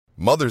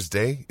Mother's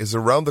Day is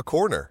around the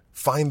corner.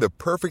 Find the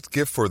perfect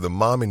gift for the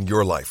mom in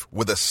your life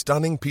with a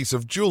stunning piece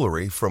of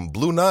jewelry from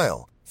Blue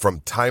Nile.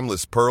 From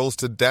timeless pearls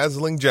to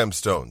dazzling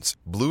gemstones,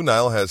 Blue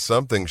Nile has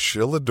something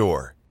she'll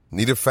adore.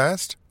 Need it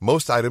fast?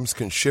 Most items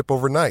can ship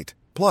overnight.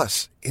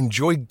 Plus,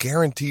 enjoy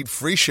guaranteed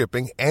free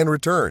shipping and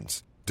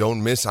returns.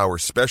 Don't miss our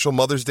special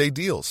Mother's Day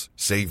deals.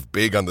 Save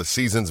big on the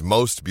season's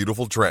most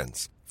beautiful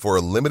trends. For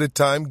a limited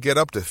time, get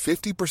up to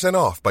 50%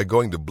 off by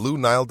going to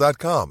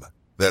BlueNile.com.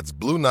 That's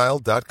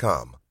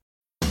BlueNile.com.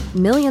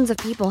 Millions of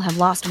people have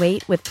lost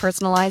weight with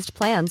personalized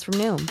plans from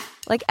Noom.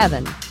 Like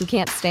Evan, who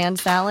can't stand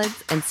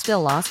salads and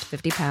still lost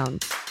 50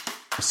 pounds.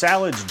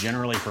 Salads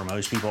generally for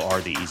most people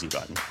are the easy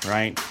button,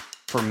 right?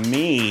 For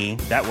me,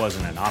 that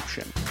wasn't an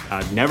option.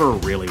 I never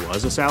really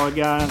was a salad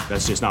guy.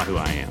 That's just not who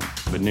I am.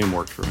 But Noom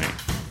worked for me.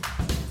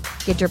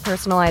 Get your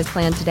personalized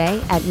plan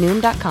today at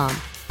Noom.com.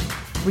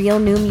 Real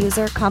Noom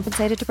user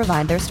compensated to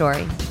provide their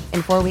story.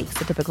 In 4 weeks,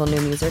 the typical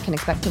Noom user can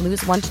expect to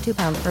lose 1 to 2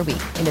 pounds per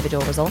week.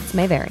 Individual results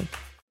may vary.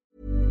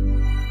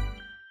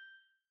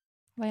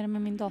 Vad är det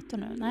med min dator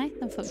nu? Nej,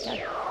 den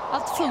funkar.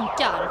 Allt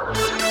funkar.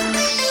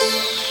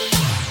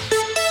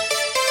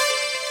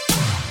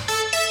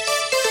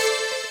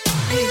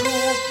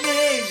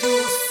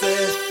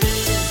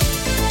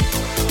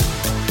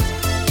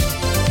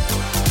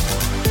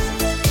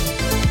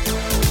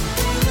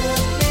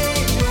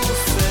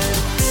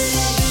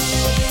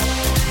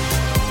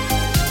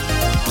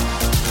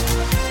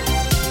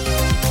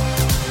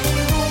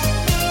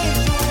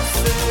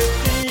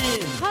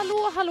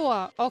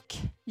 Hallå och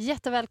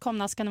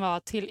jättevälkomna ska ni vara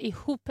till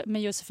Ihop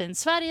med Josefin,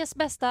 Sveriges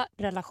bästa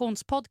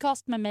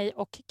relationspodcast med mig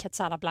och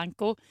Quetzala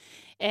Blanco.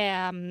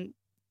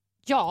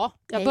 Ja,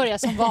 jag börjar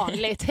som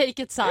vanligt. Hej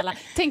Quetzala.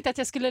 Tänkte att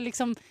jag skulle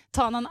liksom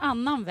ta någon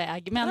annan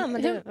väg. Men, hur mår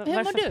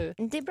du?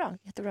 Det är bra,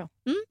 jättebra.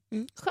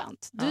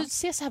 Skönt. Du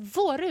ser så här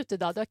vår ut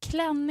idag. Du har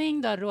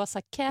klänning, du har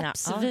rosa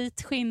keps,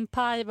 vit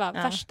skinnpaj.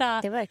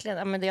 Värsta... Det är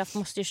verkligen, men jag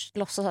måste ju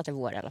låtsas att det är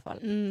vår i alla fall.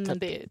 Men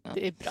det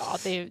är bra.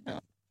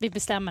 Vi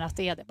bestämmer att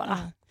det är det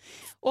bara.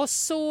 Och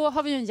så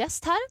har vi ju en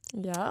gäst här.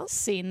 Ja.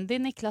 Cindy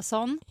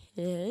Niklasson.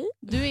 Hej.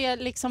 Du är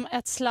liksom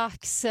ett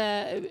slags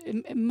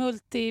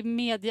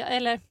multimedia,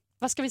 eller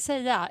vad ska vi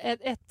säga?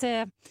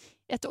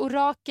 Ett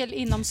orakel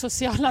inom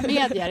sociala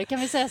medier, kan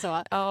vi säga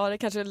så? Ja, det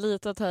kanske är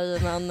lite att ta i,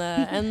 men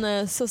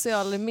en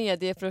social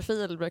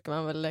medieprofil brukar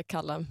man väl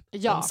kalla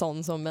en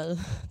sån som mig.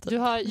 Typ.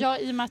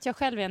 I och med att jag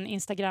själv är en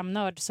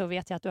Instagram-nörd så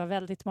vet jag att du har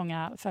väldigt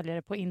många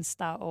följare på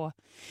Insta och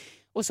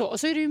så. Och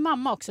så är du ju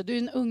mamma också. Du är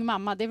en ung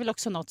mamma. Det är väl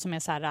också något som är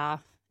så här,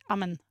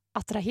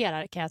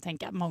 attraherar, kan jag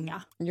tänka,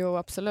 många. Jo,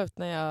 absolut.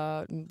 När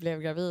jag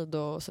blev gravid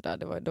och sådär,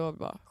 det var då jag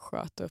bara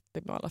sköt upp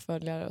det med alla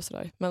följare och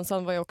sådär. Men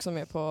sen var jag också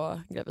med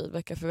på Gravid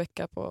vecka för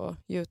vecka på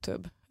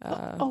YouTube.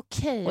 Och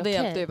det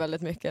hjälpte ju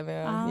väldigt mycket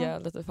med att ge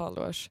lite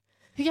followers.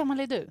 Hur gammal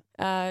är du?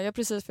 Jag har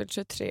precis fyllt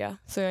 23,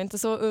 så jag är inte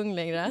så ung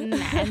längre.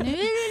 Nej, nu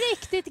är du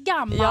riktigt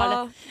gammal.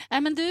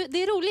 Ja. Men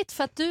det är roligt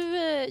för att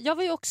jag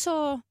var ju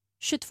också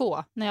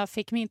 22 när jag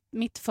fick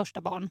mitt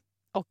första barn.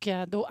 Och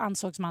då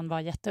ansågs man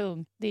vara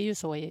jätteung. Det är ju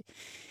så i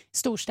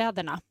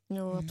storstäderna.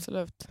 Jo,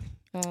 absolut.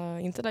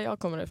 Inte där jag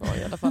kommer ifrån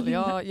i alla fall.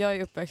 Jag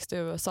är uppväxt i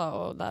USA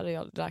och där är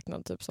jag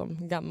räknad typ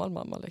som gammal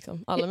mamma.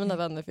 Liksom. Alla mina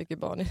vänner fick ju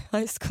barn i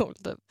high school.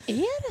 Typ.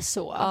 Är det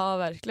så? Ja,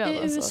 verkligen. I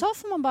USA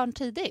får man barn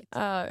tidigt?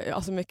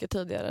 Alltså mycket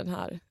tidigare än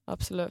här,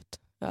 absolut.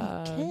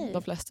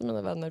 De flesta av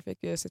mina vänner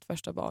fick ju sitt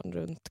första barn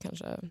runt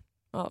kanske...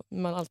 Ja,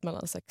 allt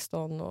mellan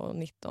 16 och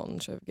 19,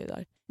 20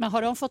 där. Men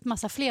har de fått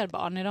massa fler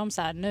barn? Är de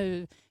så här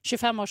nu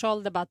 25 års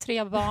ålder, bara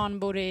 3 barn,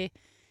 bor i...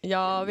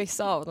 Ja,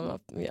 vissa av dem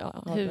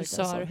hus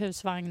och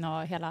husvagn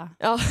och hela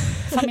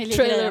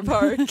familjegrejen.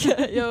 Trailer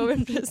park.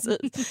 Jo,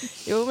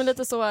 precis. Jo, men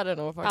lite så är det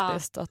nog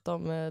faktiskt. Att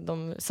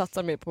de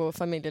satsar mer på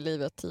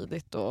familjelivet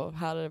tidigt och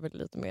här är det väl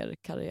lite mer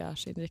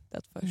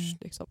karriärsinriktat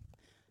först. Liksom.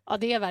 Ja,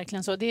 det är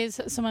verkligen så. Det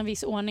är som en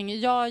viss ordning.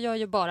 Jag gör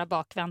ju bara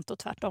bakvänt och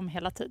tvärtom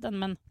hela tiden,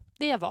 men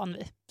det är jag van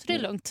vid. Så det är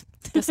lugnt.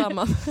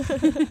 Detsamma.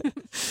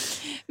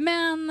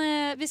 Men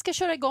vi ska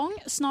köra igång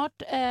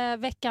snart.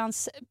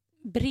 Veckans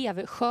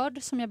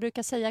brevskörd, som jag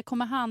brukar säga,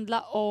 kommer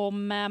handla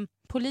om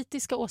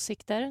politiska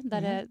åsikter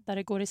där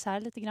det går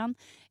isär lite grann.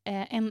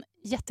 En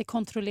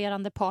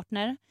jättekontrollerande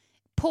partner.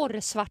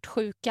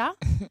 Porrsvartsjuka.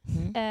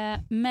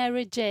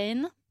 Mary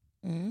Jane.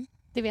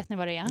 Det vet ni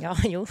vad det är? Ja,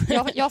 jo.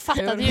 Jag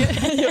fattade ju.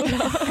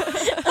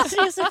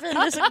 Alltså Josefin,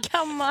 du är så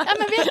gammal. Ja,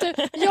 men vet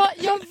du,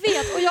 jag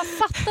vet, och jag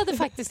fattade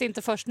faktiskt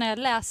inte först när jag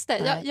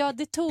läste.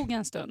 Det tog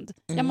en stund.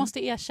 Jag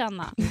måste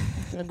erkänna.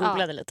 Jag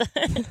googlade lite.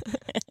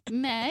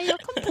 Nej, jag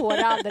kom på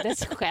det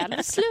alldeles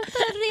själv. Sluta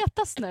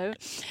retas nu.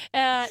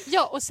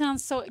 Och sen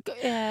så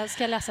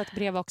ska jag läsa ett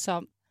brev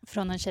också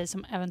från en tjej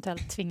som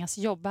eventuellt tvingas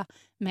jobba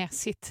med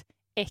sitt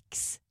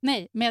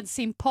med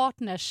sin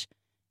partners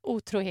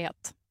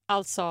otrohet.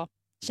 Alltså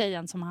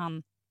tjejen som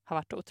han har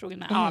varit otrogen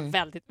med. Ja,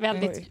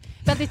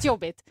 väldigt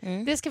jobbigt.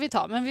 Det ska vi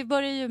ta. Men vi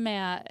börjar ju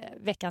med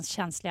veckans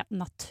känsliga,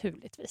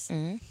 naturligtvis.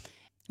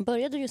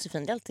 Började du,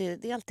 Josefin?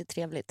 Det är alltid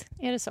trevligt.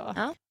 Är det så?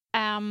 Ja.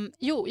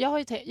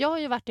 Jag har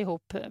ju varit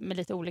ihop med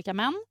lite olika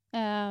män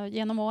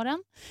genom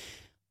åren.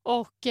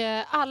 Och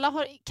alla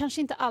har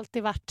kanske inte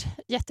alltid varit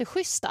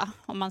jätteschyssta,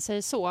 om man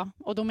säger så.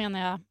 Och då menar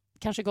jag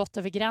kanske gått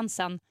över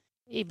gränsen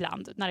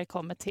ibland när det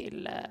kommer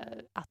till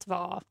att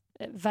vara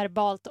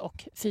verbalt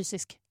och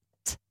fysiskt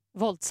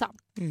våldsam,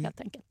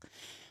 helt enkelt.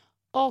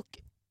 Och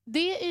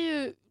det är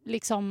ju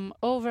liksom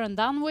over and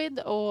done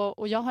with,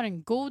 och jag har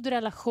en god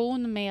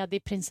relation med i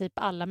princip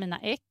alla mina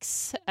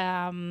ex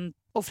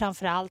och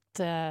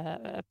framförallt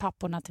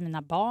papporna till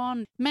mina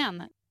barn.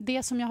 Men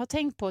det som jag har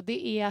tänkt på,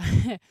 det är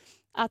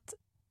att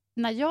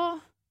när jag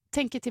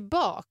tänker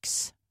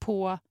tillbaks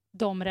på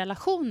de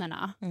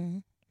relationerna,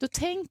 då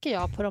tänker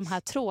jag på de här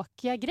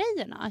tråkiga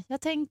grejerna.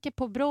 Jag tänker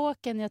på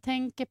bråken, jag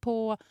tänker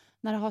på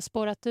när det har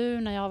spårat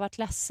ur, när jag har varit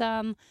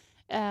ledsen,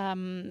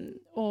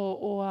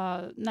 och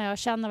när jag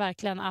känner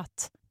verkligen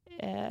att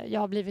jag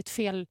har blivit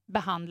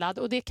felbehandlad.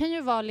 Och det kan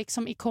ju vara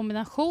liksom i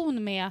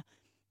kombination med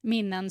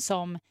minnen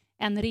som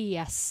en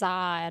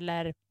resa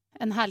eller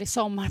en härlig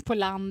sommar på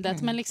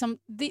landet. Men liksom,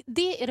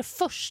 det är det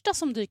första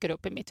som dyker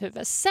upp i mitt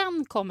huvud.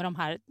 Sen kommer de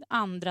här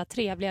andra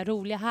trevliga,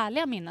 roliga,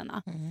 härliga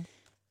minnena.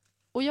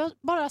 Och jag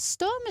bara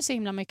stör mig så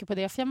himla mycket på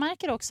det. För jag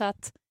märker också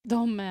att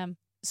de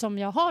som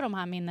jag har de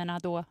här minnena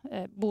då,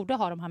 borde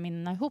ha de här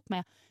minnena ihop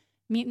med,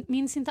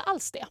 minns inte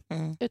alls det.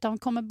 Utan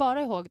kommer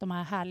bara ihåg de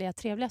här härliga,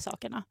 trevliga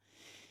sakerna.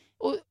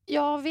 Och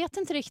jag vet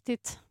inte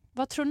riktigt,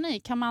 vad tror ni?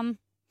 Kan man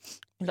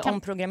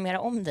omprogrammera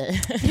om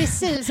dig?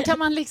 Precis, kan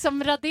man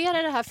liksom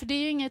radera det här? För det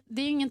är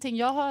ju ingenting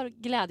jag har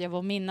glädje av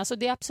att minnas. Och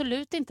det är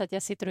absolut inte att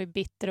jag sitter och är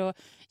bitter. Och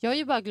jag är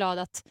ju bara glad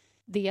att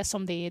det är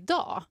som det är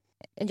idag.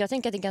 Jag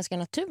tänker att det är ganska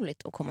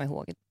naturligt att komma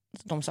ihåg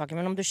de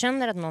sakerna. Men om du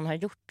känner att någon har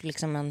gjort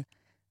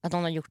att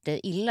någon har gjort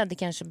det illa, det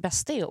kanske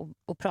bästa är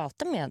att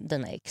prata med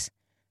dina ex.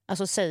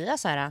 Alltså säga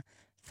så här: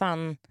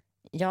 fan,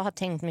 jag har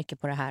tänkt mycket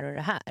på det här och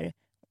det här.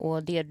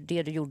 Och det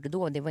du gjorde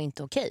då, det var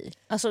inte okej.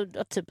 Alltså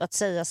att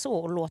säga så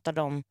och låta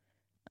dem...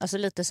 Alltså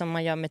lite som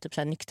man gör med typ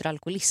så här nyktra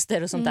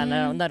alkoholister och sånt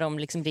där. När de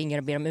liksom ringer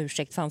och ber om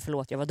ursäkt. Fan,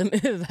 förlåt, jag var dum i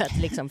huvudet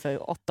liksom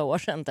för 8 år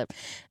sedan typ.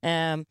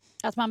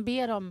 Att man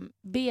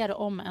ber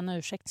om en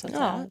ursäkt, så att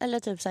säga. Eller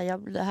typ så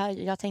här,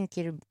 jag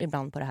tänker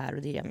ibland på det här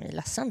och det gör mig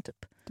ledsen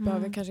typ. Du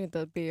behöver kanske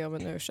inte be om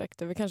en ursäkt.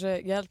 Det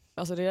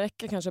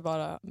räcker kanske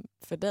bara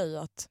för dig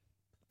att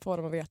få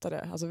dem att veta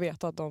det. Alltså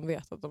veta att de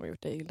vet att de har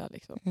gjort det illa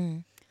liksom.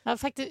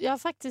 Jag har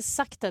faktiskt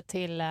sagt det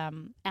till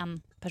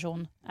en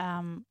person.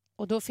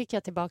 Och då fick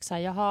jag tillbaka så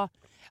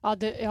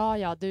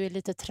här, du är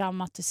lite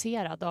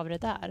traumatiserad av det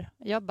där.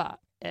 Jag bara,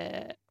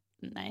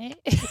 nej.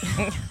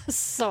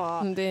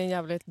 Så. Det är en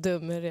jävligt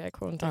dum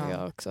reaktion tror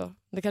jag också.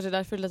 Det är kanske är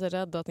därför jag är lite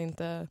rädd att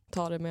inte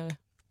ta det med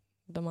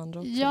de andra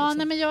också. Ja, liksom.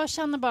 nej, men jag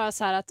känner bara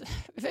så här att,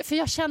 för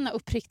jag känner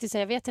uppriktigt så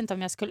jag vet inte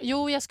om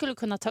jag skulle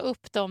kunna ta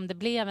upp det om det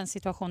blev en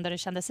situation där det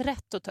kändes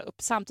rätt att ta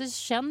upp. Samtidigt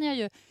känner jag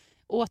ju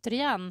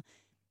återigen,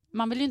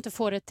 man vill ju inte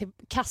få det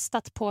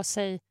kastat på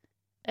sig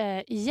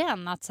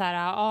igen, att så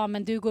här,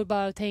 men du går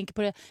bara och tänker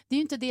på det. Det är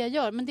ju inte det jag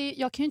gör, men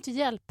jag kan ju inte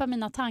hjälpa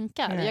mina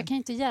tankar. Jag kan ju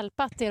inte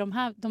hjälpa att det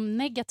är de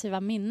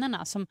negativa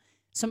minnena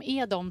som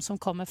är de som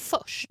kommer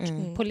först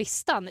på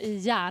listan i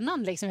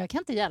hjärnan. Liksom. Jag kan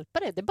inte hjälpa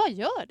det bara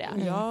gör det.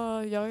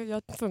 Ja,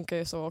 jag funkar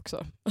ju så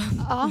också.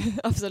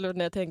 Absolut,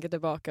 när jag tänker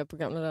tillbaka på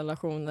gamla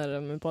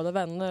relationer med både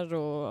vänner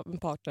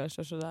och partners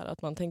och sådär,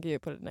 att man tänker ju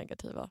på det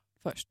negativa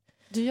först.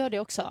 Du gör det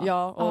också?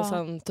 Ja, och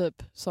sen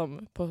typ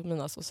som på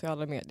mina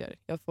sociala medier.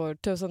 Jag får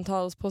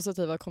tusentals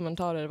positiva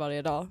kommentarer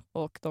varje dag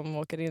och de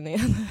åker in i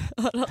en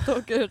örat och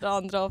åker ut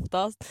andra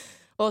oftast.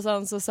 Och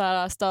sen så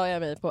här stör jag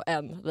mig på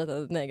en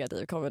liten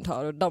negativ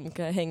kommentar och de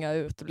kan hänga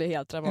ut och bli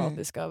helt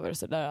dramatiska över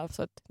sådär.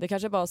 Så att det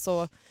kanske bara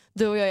så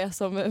du och jag är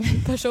som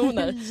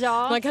personer.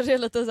 Man kanske är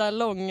lite så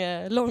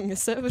här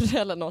långsur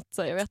eller något,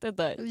 så jag vet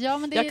inte. Ja,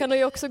 men jag kan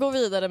ju också gå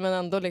vidare men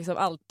ändå liksom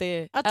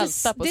alltid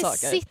älta på saker.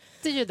 Det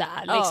sitter ju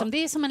där. Liksom. Det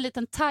är som en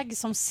liten tagg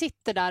som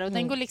sitter där och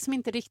den går liksom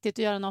inte riktigt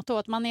att göra något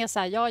åt. Man är så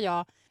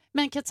här,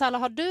 Men Katsala,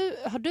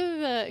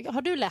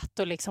 har du lätt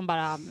att liksom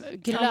bara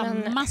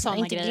glömma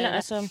sådana grejer?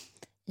 Alltså,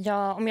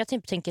 ja, om jag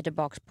typ tänker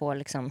tillbaka på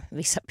liksom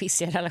vissa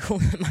pissiga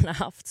relationer man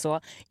har haft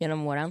så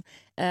genom åren,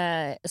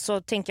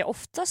 så tänker jag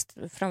oftast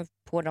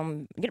på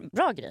de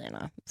bra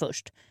grejerna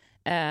först.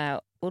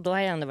 Och då har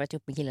jag ändå varit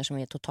ihop med killar som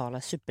är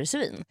totala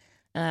supersvin.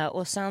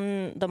 Och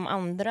sen de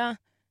andra,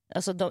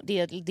 alltså det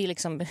är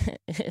liksom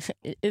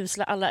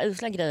alla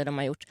usla grejer de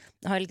har gjort.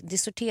 Det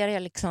sorterar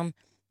jag liksom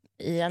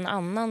i en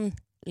annan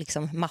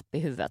liksom mapp i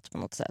huvudet på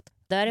något sätt.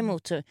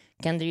 Däremot så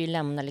kan det ju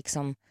lämna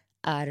liksom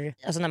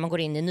alltså när man går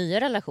in i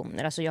nya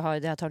relationer. Alltså det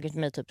har tagit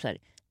mig typ så här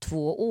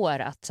 2 år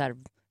att så här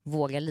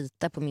våga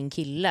lita på min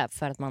kille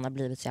för att man har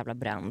blivit så jävla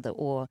bränd.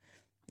 Och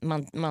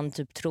man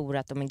typ tror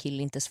att om en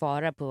kille inte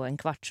svarar på en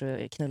kvart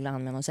så knullar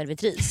han med någon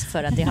servitris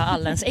för att det har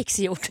alla ens ex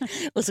gjort.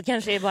 Och så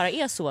kanske det bara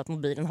är så att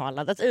mobilen har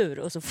laddat ur.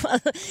 Och så,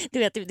 du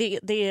vet,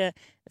 det är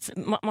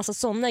massa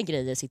sådana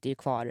grejer sitter ju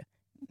kvar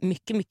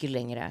mycket, mycket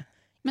längre.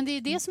 Men det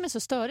är det som är så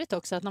störigt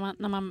också, att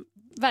när man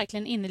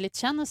verkligen innerligt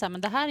känner så här,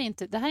 men det här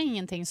är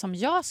ingenting som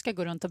jag ska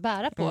gå runt och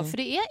bära på. För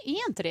det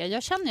är inte det.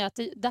 Jag känner ju att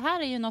det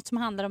här är ju något som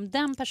handlar om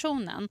den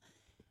personen.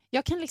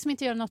 jag kan liksom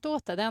inte göra något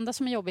åt det. Det enda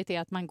som är jobbigt är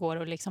att man går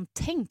och liksom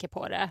tänker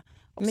på det.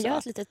 Också. Men jag har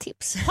ett litet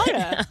tips. Har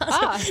du?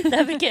 Alltså, det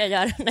här brukar jag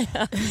göra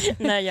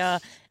när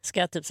jag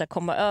ska typ så här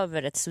komma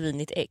över ett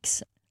svinigt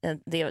ex.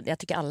 Jag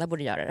tycker alla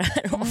borde göra det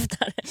här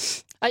oftare.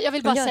 Ja, jag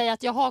vill bara säga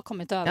att jag har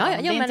kommit över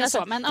det. Det är inte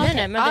så. Men,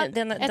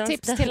 ett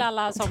tips till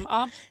alla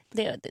som...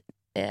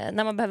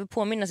 När man behöver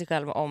påminna sig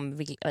själv om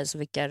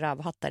vilka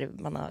rövhattar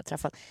man har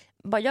träffat.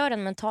 Bara gör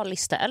en mental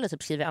lista eller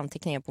typ skriver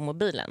anteckningar på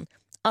mobilen.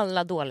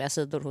 Alla dåliga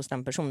sidor hos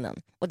den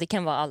personen. Och det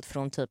kan vara allt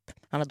från typ,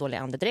 han har dålig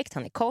andedräkt,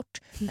 han är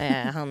kort,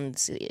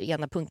 hans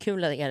ena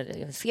punkkula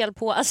är fel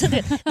på. Alltså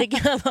det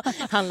kan vara,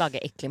 han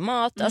lagar äcklig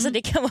mat. Alltså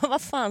det kan vara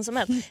vad fan som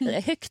helst.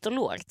 Högt och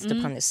lågt.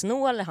 Typ han är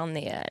snål, han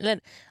är... Eller,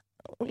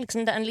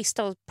 liksom en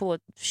lista på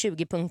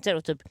 20 punkter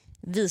och typ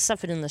visa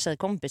för dina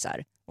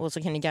tjejkompisar och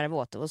så kan ni garva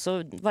åt. Och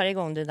så varje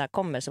gång det där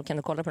kommer så kan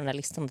du kolla på den där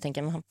listan och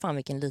tänka, men fan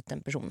vilken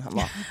liten person han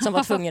var som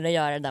var tvungen att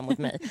göra det där mot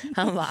mig.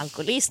 Han var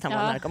alkoholist, han var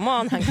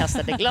narkoman, han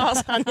kastade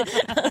glas.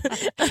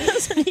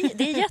 Alltså,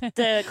 det är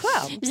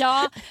jätteskönt.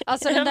 Ja,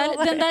 alltså den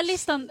där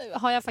listan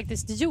har jag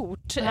faktiskt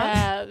gjort,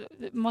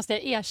 måste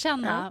jag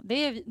erkänna.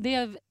 Det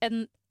är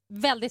en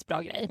väldigt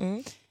bra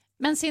grej.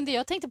 Men Cindy,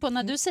 jag tänkte på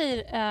när du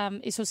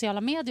säger i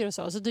sociala medier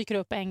och så dyker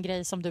det upp en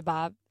grej som du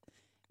bara...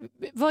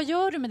 Vad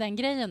gör du med den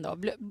grejen då?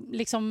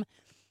 Liksom,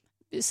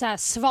 så här,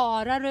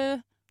 svarar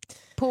du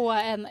på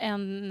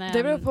en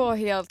Det beror på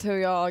helt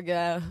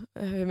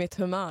hur mitt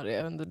humör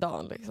är under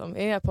dagen. Liksom.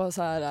 Är jag på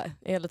så här,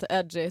 är lite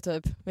edgy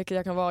typ, vilket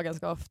jag kan vara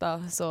ganska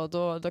ofta, så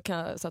då kan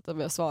jag sätta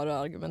mig och svara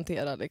och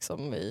argumentera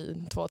liksom,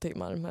 i 2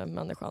 timmar med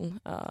människan.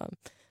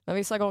 Men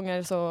vissa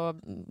gånger så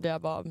blir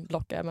jag bara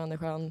blockar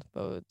människan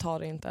och tar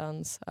det inte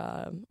ens.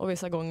 Och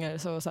vissa gånger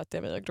så sätter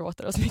jag mig och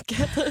gråter och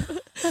mycket.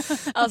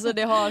 Alltså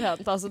det har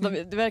hänt. Alltså,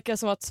 det verkar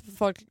som att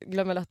folk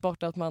glömmer lätt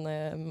bort att man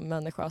är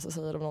människa, så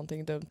säger de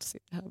någonting dumt,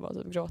 sitter här och bara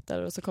typ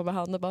gråter. Och så kommer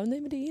han och bara,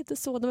 nej men det är inte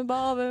så, de är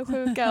bara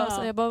avundsjuka. Och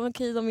så jag bara,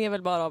 okej, de är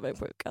väl bara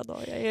avundsjuka då.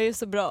 Jag är ju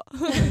så bra.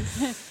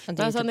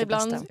 Men sen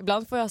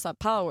ibland får jag så här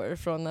power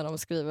från när de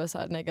skriver så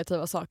här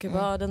negativa saker.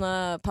 Bara,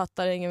 dina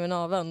pattar hänger med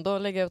naveln. Då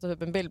lägger jag ut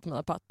typ en bild på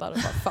mina pattar och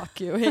bara,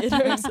 fuck you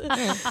haters.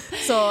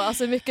 Så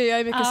alltså jag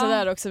är mycket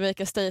sådär också,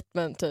 make a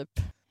statement typ.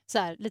 Så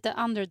här, lite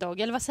underdog,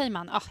 eller vad säger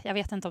man? Jag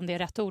vet inte om det är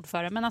rätt ord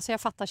för det, men alltså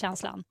jag fattar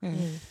känslan.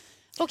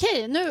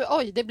 Okej, nu,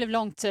 det blev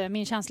långt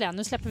min känsla.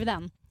 Nu släpper vi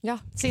den. Ja.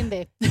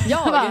 Cindy.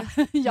 Ja.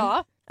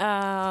 Ja.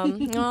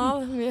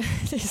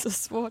 Det är så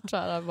svårt så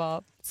här,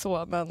 bara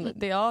så, men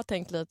det jag har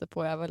tänkt lite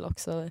på är väl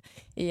också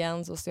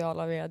igen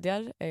sociala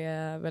medier,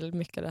 är väl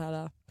mycket det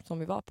här som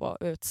vi var på,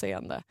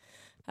 utseende.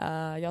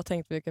 Jag har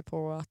tänkt mycket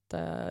på att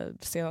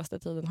senaste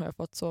tiden har jag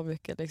fått så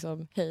mycket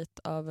liksom,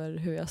 hate över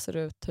hur jag ser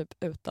ut typ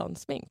utan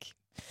smink.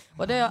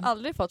 Och det har jag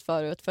aldrig fått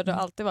förut, för det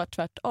har alltid varit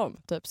tvärtom.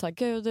 Typ så här,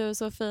 gud du är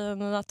så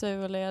fin och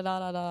naturlig,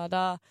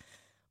 da.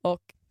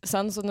 Och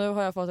sen så nu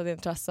har jag fått ett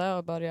intresse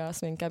att börja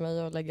sminka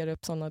mig och lägga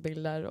upp sådana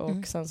bilder.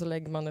 Och sen så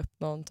lägger man upp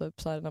någon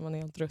typ så här när man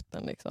är helt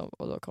rutten liksom,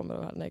 och då kommer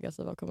de här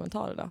negativa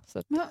kommentarerna.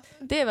 Så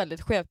det är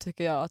väldigt skevt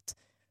tycker jag, att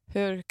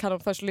hur kan de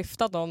först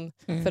lyfta någon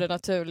för det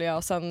naturliga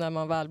och sen när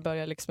man väl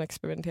börjar liksom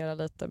experimentera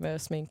lite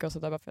med smink och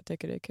sådär bara för att jag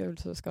tycker det är kul,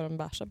 så ska de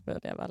bärsa på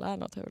det väl är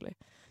naturligt.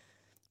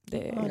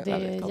 Det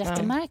är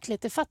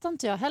jättemärkligt. Det fattar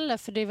inte jag heller,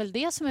 för det är väl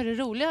det som är det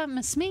roliga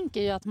med smink,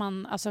 är ju att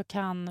man alltså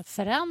kan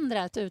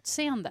förändra ett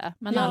utseende.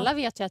 Men alla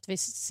vet ju att vi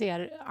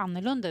ser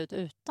annorlunda ut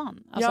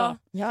utan. Alltså...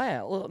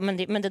 Ja.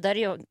 Men det där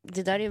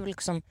är ju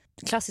liksom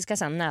klassiska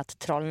så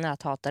här,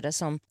 näthatare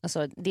som,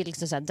 alltså, det är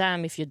liksom så här,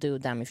 damn if you do,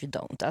 damn if you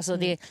don't. Alltså,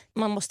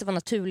 man måste vara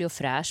naturlig och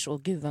fräsch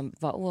och gud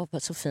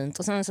vad så fint.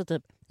 Och sen så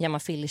typ gör man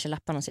fillers i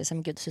lapparna och säger så här,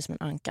 men gud det ser ut som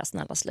en anka,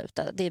 snälla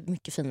sluta. Det är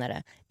mycket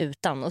finare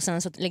utan. Och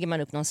sen så lägger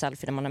man upp någon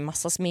selfie där man har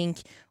massa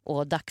smink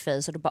och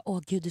duckface och då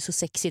bara, gud det är så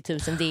sexy,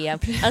 1000 DM.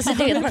 Alltså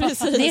det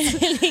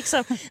är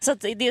liksom, så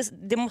att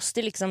det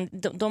måste liksom,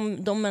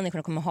 de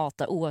människorna kommer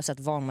hata oavsett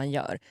vad man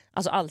gör.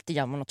 Alltså alltid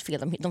gör man något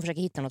fel. De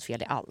försöker hitta något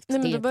fel i allt. Nej,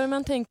 men då börjar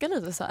man tänka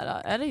lite så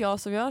här, är det jag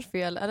som gör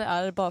fel eller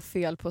är det bara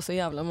fel på så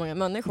jävla många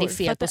människor? Det är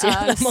fel på så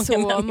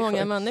jävla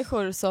många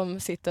människor som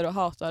sitter och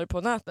hatar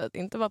på nätet.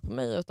 Inte bara på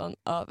mig utan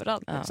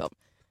överallt. Liksom.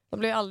 De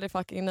blir aldrig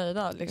fucking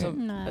nöjda.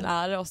 Liksom. Men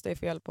är det oss det är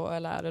fel på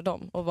eller är det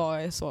dem? Och vad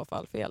är i så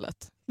fall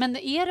felet? Men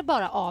är det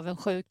bara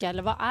avundsjuka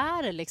eller vad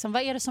är det liksom?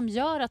 Vad är det som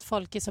gör att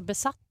folk är så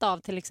besatta av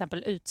till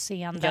exempel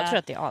utseende? Jag tror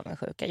att det är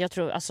avundsjuka. Jag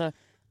tror alltså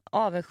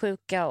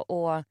avundsjuka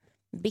och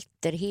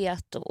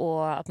bitterhet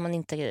och att man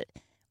inte...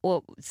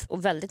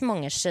 Och väldigt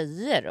många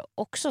tjejer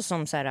också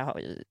som, så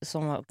här,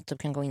 som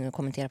typ kan gå in och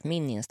kommentera på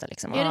min Insta.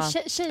 Liksom. Är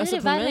det tjejer alltså,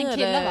 är värre än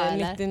killar? Va,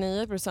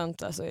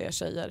 99% alltså är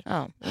tjejer.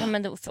 Ja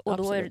men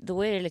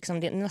då är det liksom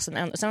det är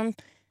nästan sen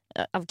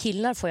av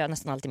killar får jag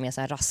nästan alltid med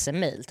så här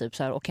rassemail typ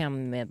så här, och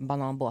hem med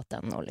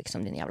bananbåten och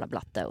liksom din jävla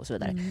blatte och så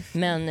vidare.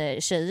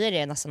 Men tjejer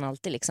är nästan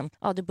alltid liksom,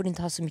 du borde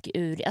inte ha så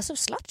mycket alltså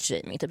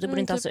slutshaming typ. Du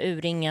borde inte ha så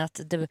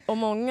urringat. Och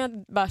många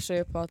bärsar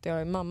ju på att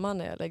jag är mamma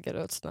när jag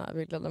lägger ut såna här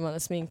bilder när man är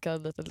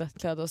sminkad, lite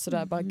lättklädd och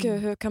sådär. Bara,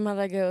 gud, hur kan man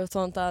lägga ut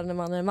sånt där när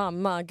man är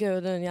mamma?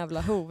 Gud, en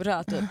jävla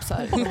hora typ så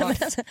här.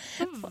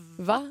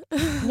 Va?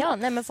 Ja,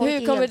 nej, men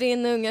hur kommer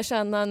din unga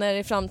känna när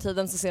i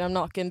framtiden så ser de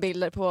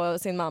nakenbilder på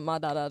sin mamma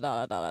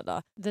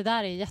Det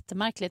där är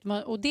jättemärkligt.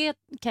 Och det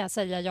kan jag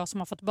säga, jag som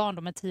har fått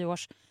barn med 10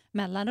 års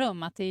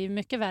mellanrum, att det är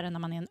mycket värre när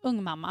man är en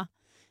ung mamma.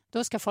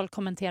 Då ska folk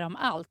kommentera om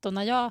allt. Och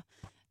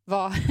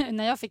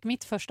när jag fick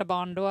mitt första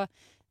barn,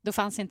 då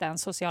fanns inte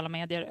ens sociala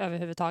medier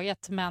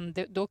överhuvudtaget. Men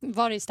då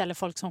var det istället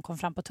folk som kom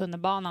fram på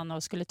tunnelbanan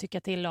och skulle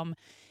tycka till om,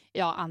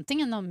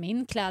 antingen om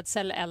min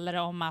klädsel eller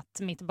om att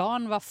mitt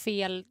barn var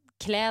fel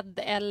klädd,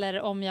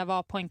 eller om jag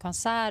var på en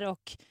konsert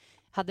och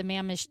hade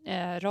med mig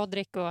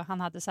Rodrik och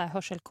han hade så här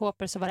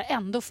hörselkåpor, så var det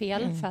ändå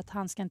fel för att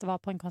han ska inte vara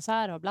på en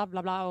konsert och bla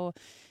bla bla. Och,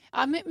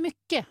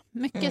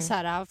 mycket så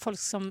här, folk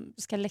som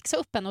ska läxa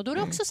upp en, och då är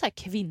det också så här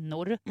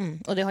kvinnor.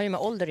 Och det har ju med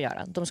ålder att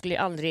göra. De skulle ju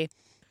aldrig...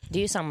 Det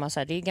är ju samma så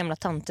här, det är ju gamla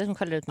tanter som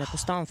skäller ut mig på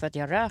stan för att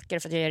jag röker,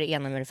 för att jag gör det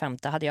ena med det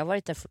femte. Hade jag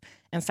varit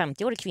en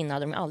 50-årig kvinna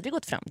hade de aldrig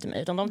gått fram till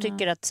mig. Utan de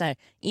tycker att så här,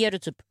 är du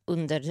typ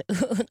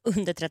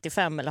under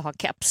 35 eller har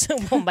caps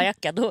och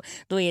bombarjacka,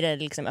 då är det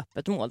liksom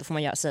öppet mål. Då får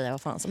man säga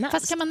vad fan som helst.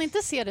 Fast kan man inte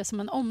se det som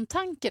en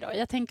omtanke då?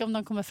 Jag tänker om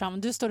de kommer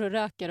fram, du står och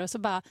röker och så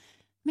bara...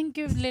 Men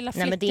gud, lilla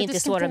flicka, nej, men det är inte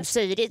så de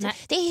säger.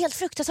 Det är helt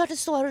fruktansvärt att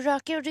stå och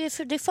röka och det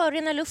är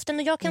förorenar luften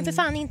och jag kan för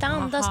fan inte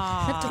andas.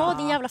 Men ta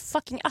din jävla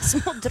fucking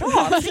astma och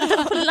dra.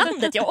 Flytta på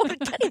landet, jag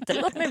orkar inte.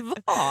 Låt mig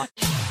vara.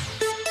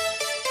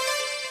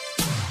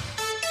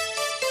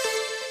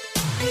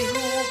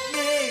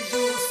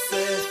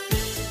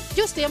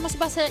 Just det, jag måste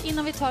bara säga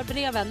innan vi tar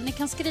breven. Ni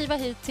kan skriva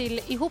hit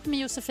till ihop med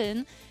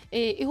Josefin,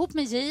 ihop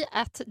med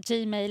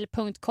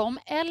j@gmail.com,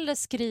 eller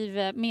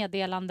skriv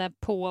meddelande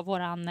på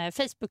våran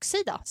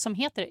Facebook-sida som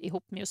heter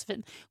ihop med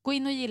Josefin. Gå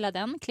in och gilla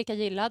den, klicka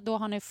gilla, då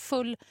har ni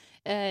full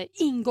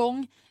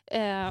ingång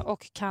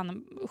och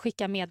kan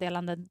skicka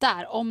meddelanden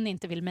där om ni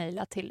inte vill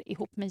mejla till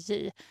ihop med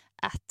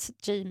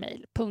j@gmail.com.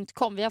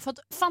 Vi har fått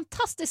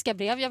fantastiska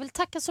brev. Jag vill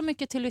tacka så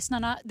mycket till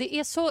lyssnarna. Det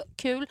är så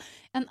kul.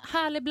 En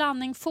härlig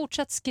blandning.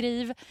 Fortsätt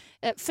skriv.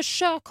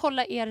 Försök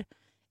hålla er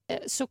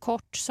så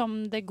kort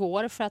som det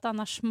går, för att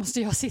annars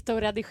måste jag sitta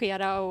och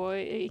redigera och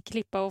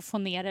klippa och få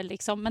ner det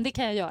liksom. Men det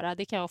kan jag göra.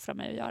 Det kan jag offra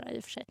mig att göra i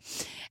och för sig.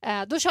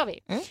 Då kör vi.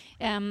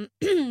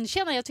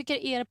 Tjena, jag tycker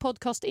er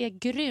podcast är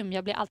grym.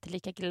 Jag blir alltid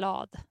lika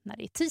glad när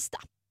det är tisdag.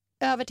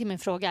 Över till min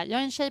fråga. Jag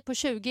är en tjej på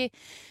 20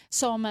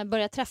 som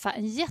börjar träffa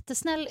en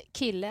jättesnäll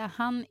kille.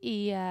 Han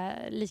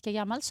är lika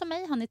gammal som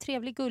mig. Han är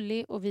trevlig,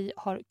 gullig och vi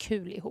har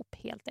kul ihop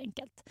helt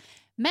enkelt.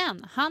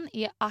 Men han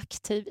är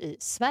aktiv i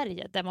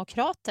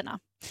Sverigedemokraterna.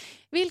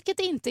 Vilket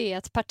inte är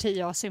ett parti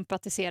jag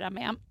sympatiserar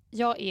med.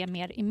 Jag är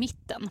mer i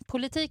mitten.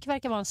 Politik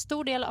verkar vara en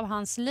stor del av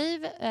hans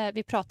liv.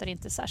 Vi pratar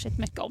inte särskilt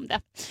mycket om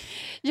det.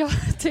 Jag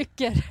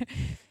tycker...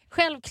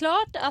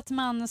 Självklart att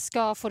man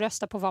ska få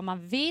rösta på vad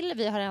man vill.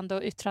 Vi har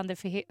ändå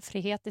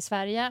yttrandefrihet i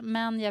Sverige.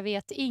 Men jag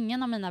vet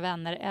ingen av mina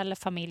vänner eller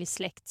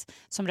familj-släkt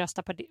som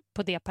röstar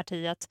på det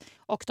partiet.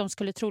 Och de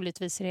skulle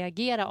troligtvis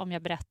reagera om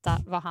jag berättar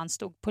vad han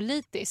stod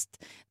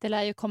politiskt. Det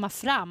lär ju komma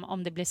fram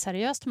om det blir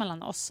seriöst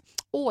mellan oss.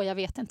 Jag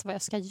vet inte vad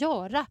jag ska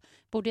göra.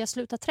 Borde jag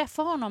sluta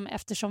träffa honom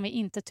eftersom vi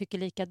inte tycker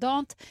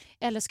likadant?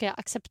 Eller ska jag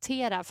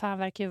acceptera, för han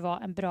verkar ju vara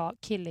en bra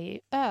kille i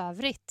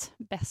övrigt.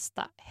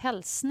 Bästa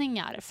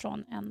hälsningar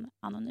från en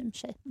anonym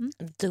tjej.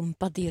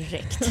 Dumpa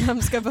direkt.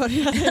 Vem ska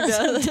börja?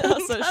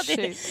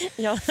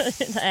 Jag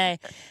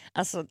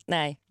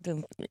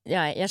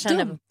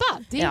känner, dumpa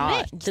direkt?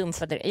 Ja,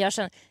 dumpa direkt. Jag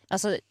känner,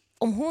 alltså,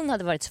 om hon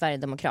hade varit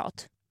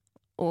sverigedemokrat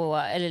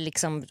eller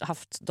liksom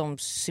haft de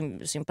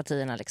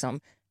sympatierna liksom,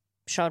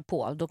 kör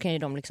på, då kan ju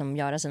de liksom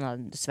göra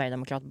sina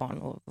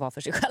sverigedemokratbarn och vara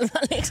för sig själva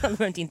liksom. De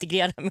behöver inte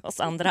integrera med oss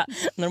andra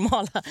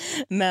normala.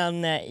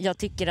 Men jag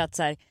tycker att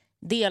så här,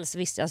 dels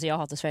visst, alltså jag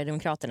hatar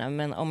Sverigedemokraterna,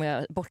 men om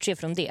jag bortser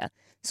från det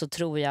så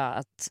tror jag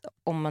att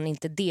om man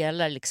inte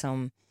delar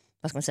liksom,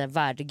 vad ska man säga,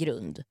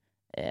 värdegrund,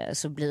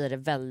 så blir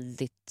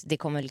det det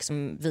kommer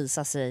liksom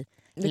visa sig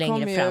längre fram.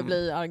 Det kommer ju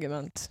bli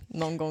argument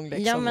någon gång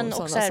liksom, om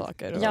sådana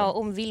saker. Ja,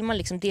 om vill man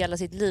liksom dela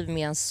sitt liv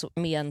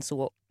med en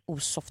så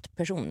osoft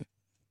person.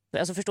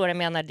 Alltså förstår jag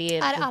menar,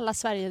 är alla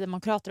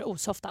Sverigedemokrater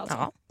osoft alltså?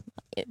 Ja.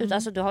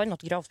 Alltså du har ju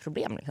något gravt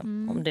problem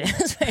liksom. Om det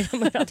är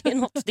Sverigedemokrat.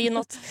 Det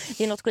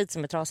är något skit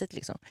som är trasigt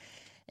liksom.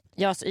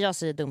 Jag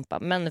säger dumpa,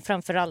 men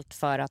framförallt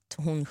för att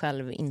hon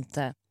själv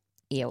inte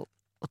är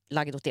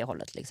lagd åt det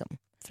hållet liksom.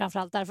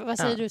 Framförallt därför. Vad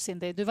säger du,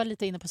 Cindy? Du var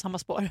lite inne på samma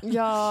spår.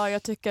 Ja,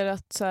 jag tycker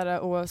att så här,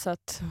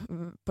 oavsett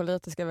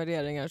politiska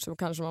värderingar så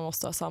kanske man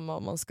måste ha samma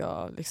om man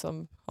ska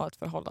liksom ha ett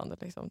förhållande.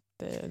 Liksom.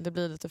 Det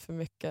blir lite för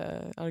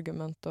mycket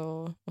argument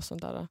och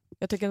sånt där.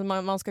 Jag tycker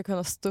att man ska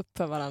kunna stå upp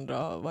för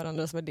varandra och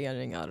varandras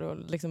värderingar och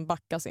liksom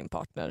backa sin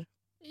partner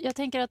jag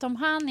tänker att om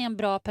han är en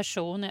bra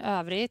person i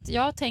övrigt,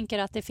 jag tänker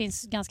att det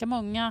finns ganska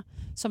många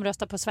som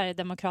röstar på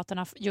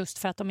Sverigedemokraterna just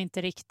för att de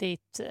inte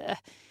riktigt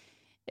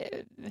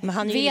men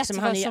han är ju liksom,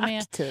 han är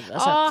aktiv.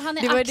 Alltså. Ja, han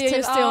är det var aktiv. Det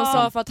just det hon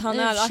sa, för att han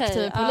är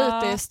aktiv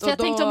politiskt. Så jag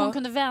tänkte om hon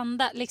kunde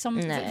vända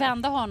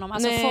honom.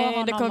 Alltså nej, få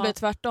honom det kommer bli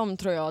tvärtom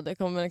tror jag. Det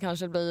kommer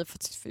kanske bli,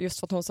 just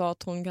för att hon sa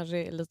att hon kanske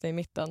är lite i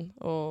mitten.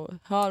 Och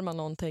hör man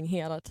någonting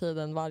hela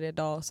tiden, varje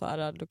dag, så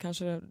här, då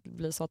kanske det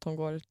blir så att hon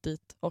går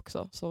dit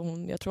också.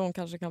 Så jag tror hon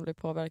kanske kan bli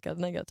påverkad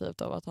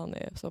negativt av att han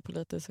är så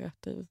politiskt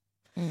aktiv.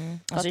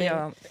 Alltså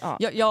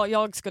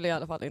jag skulle i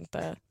alla fall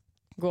inte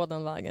gå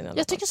den vägen.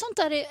 Jag tycker sånt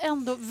där är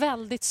ändå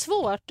väldigt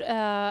svårt.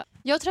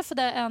 Jag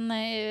träffade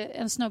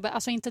en snubbe,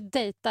 alltså inte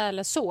dejta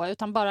eller så,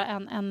 utan bara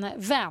en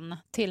vän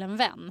till en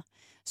vän.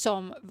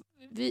 Som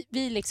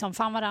vi liksom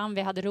fann varann,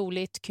 vi hade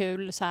roligt,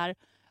 kul så här.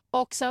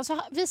 Och sen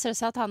så visade det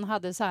sig att han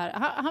hade så här,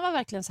 han var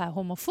verkligen så här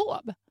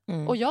homofob.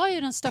 Och jag är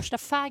ju den största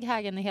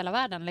faghagen i hela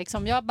världen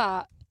liksom. Jag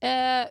bara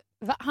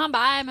han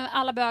bara, nej men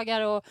alla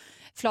bögar och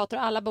flator,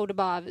 alla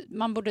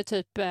man borde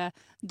typ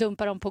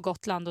dumpa dem på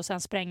Gotland och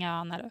sen spränga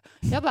ön.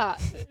 Jag bara,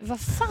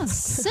 vad fan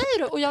säger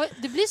du? Och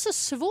det blir så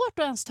svårt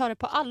att ens ta det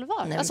på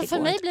allvar. Nej, alltså för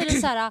mig blir det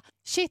så här,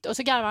 shit, och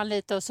så garvar han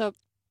lite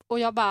och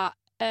jag bara,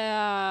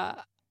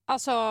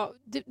 alltså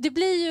det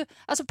blir ju,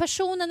 alltså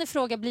personen i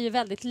fråga blir ju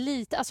väldigt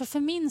lite, alltså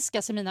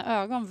förminskas i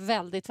mina ögon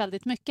väldigt,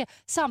 väldigt mycket.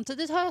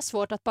 Samtidigt har jag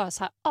svårt att bara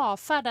så här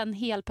avfärda en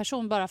hel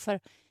person bara för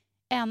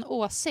en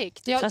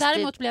åsikt.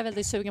 Däremot blir jag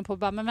väldigt sugen på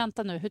bara, men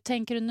vänta nu, hur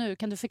tänker du nu?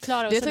 Kan du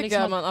förklara? Det tycker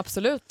jag man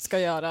absolut ska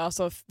göra.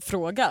 Alltså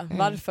fråga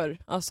varför.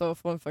 Alltså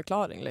få en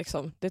förklaring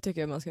liksom. Det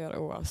tycker jag man ska göra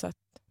oavsett.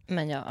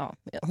 Men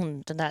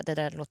det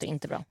där låter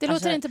inte bra. Det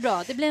låter inte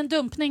bra. Det blir en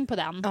dumpning på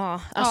den.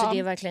 Ja, alltså det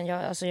är verkligen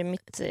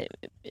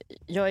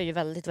jag är ju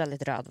väldigt,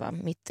 väldigt röd, va.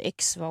 Mitt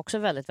ex var också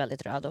väldigt,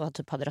 väldigt röd och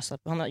hade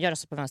röstat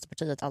på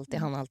Vänsterpartiet alltid.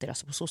 Han har alltid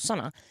röstat på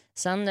sossarna.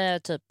 Sen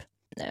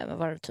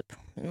var det typ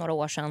några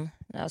år sedan,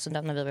 alltså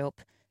när vi var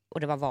ihop och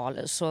det var val,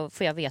 så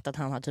får jag veta att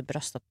han har typ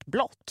röstat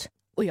blått.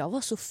 Och jag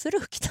var så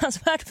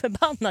fruktansvärt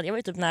förbannad. Jag var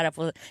ju typ nära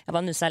på, jag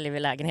bara, nu säljer vi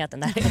lägenheten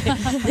där.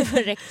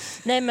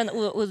 Nej, men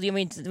och det var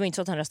inte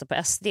så att han röstade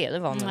på SD. Det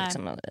var nog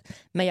liksom,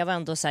 men jag var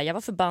ändå så här, jag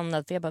var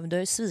förbannad för jag bara, du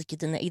har ju svikit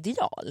dina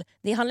ideal.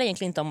 Det handlar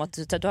egentligen inte om att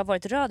du har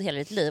varit röd hela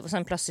ditt liv och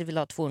sen plötsligt vill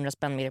du ha 200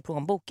 spänn mer i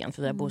plånboken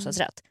för vi har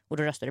bostadsrätt. Och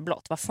då röstar du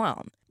blått. Vad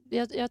fan?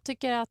 Jag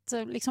tycker att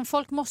liksom,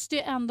 folk måste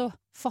ju ändå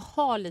få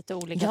ha lite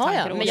olika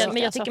tankar.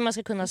 Men jag tycker man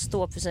ska kunna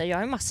stå upp för sig. Jag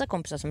har en massa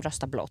kompisar som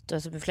röstar blått.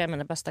 Alltså, flera av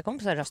mina bästa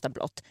kompisar röstar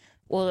blått.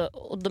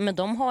 Men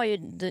de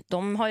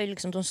har ju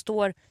liksom, de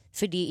står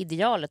för det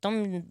idealet.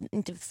 De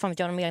inte fan vet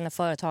jag, de är egna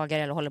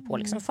företagare eller håller på.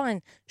 Liksom,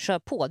 fan, kör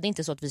på. Det är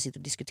inte så att vi sitter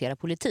och diskuterar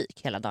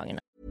politik hela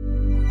dagarna.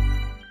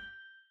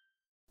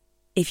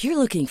 If you're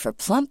looking for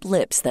plump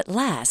lips that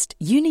last,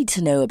 you need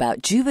to know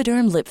about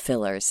Juvederm lip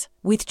fillers.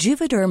 With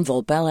Juvederm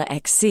Volbella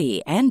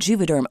XC and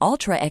Juvederm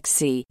Ultra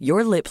XC,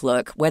 your lip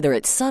look, whether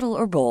it's subtle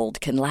or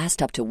bold, can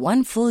last up to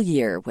 1 full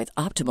year with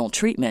optimal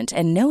treatment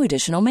and no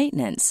additional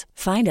maintenance.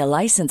 Find a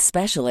licensed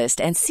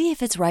specialist and see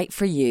if it's right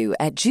for you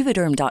at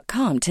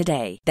Juvederm.com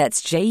today.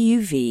 That's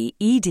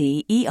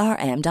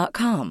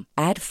JUVEDERM.com.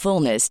 Add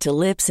fullness to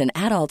lips in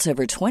adults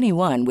over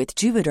 21 with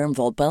Juvederm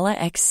Volbella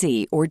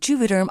XC or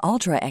Juvederm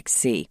Ultra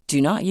XC. Do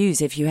not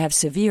use if you have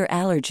severe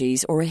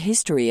allergies or a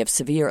history of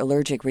severe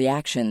allergic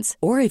reactions,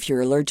 or if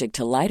you're allergic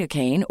to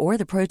lidocaine or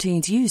the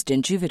proteins used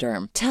in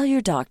Juvederm. Tell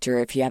your doctor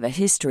if you have a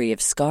history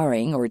of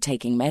scarring or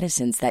taking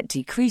medicines that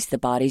decrease the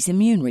body's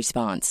immune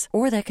response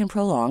or that can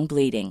prolong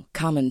bleeding.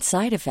 Common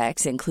side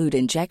effects include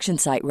injection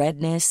site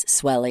redness,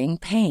 swelling,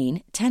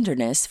 pain,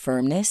 tenderness,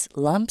 firmness,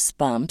 lumps,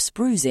 bumps,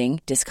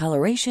 bruising,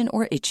 discoloration,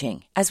 or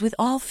itching. As with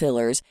all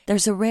fillers,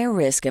 there's a rare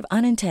risk of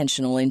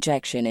unintentional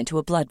injection into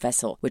a blood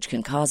vessel, which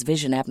can cause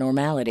vision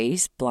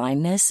abnormalities,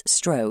 blindness,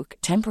 stroke,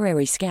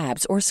 temporary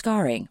scabs, or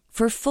scarring.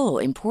 For full,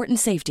 important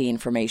safety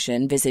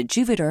information, visit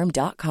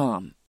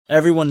Juvederm.com.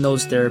 Everyone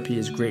knows therapy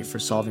is great for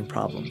solving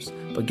problems,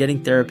 but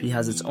getting therapy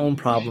has its own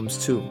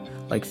problems too,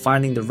 like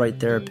finding the right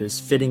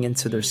therapist, fitting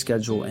into their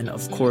schedule, and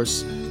of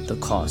course, the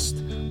cost.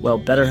 Well,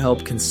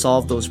 BetterHelp can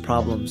solve those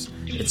problems.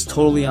 It's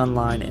totally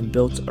online and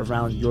built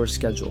around your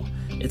schedule.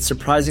 It's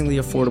surprisingly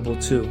affordable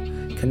too.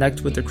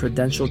 Connect with a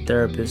credentialed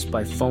therapist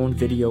by phone,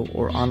 video,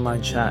 or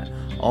online chat,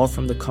 all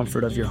from the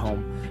comfort of your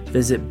home.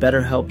 Visit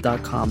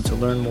BetterHelp.com to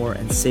learn more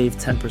and save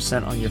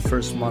 10% on your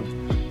first month.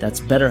 That's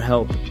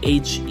BetterHelp,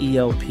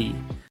 H-E-L-P.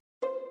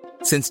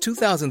 Since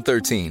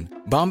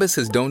 2013, Bombas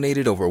has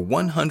donated over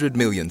 100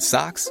 million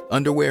socks,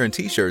 underwear, and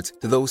T-shirts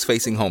to those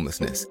facing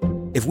homelessness.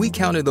 If we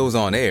counted those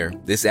on air,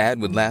 this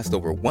ad would last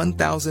over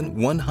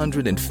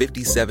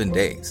 1,157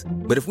 days.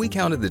 But if we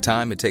counted the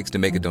time it takes to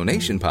make a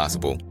donation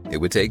possible, it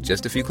would take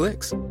just a few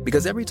clicks.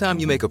 Because every time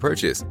you make a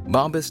purchase,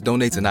 Bombas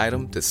donates an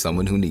item to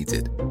someone who needs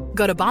it.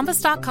 Go to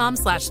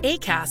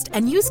bombas.com/ACAST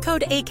and use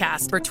code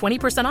ACAST for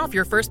 20% off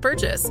your first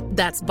purchase.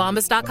 That's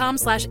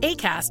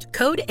bombas.com/ACAST,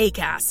 code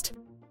ACAST.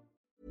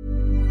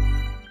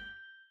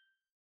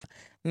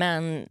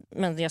 Men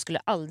jag skulle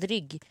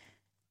aldrig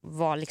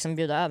vara liksom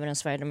bjuda över en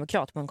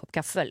sverigedemokrat på en kopp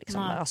kaffe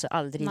liksom. Alltså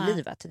aldrig i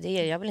livet.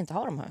 Jag vill inte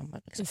ha de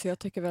här liksom. Så jag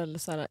tycker väl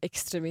sådana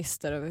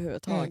extremister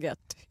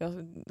överhuvudtaget.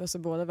 Alltså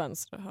både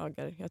vänster och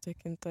höger.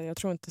 Jag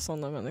tror inte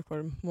sådana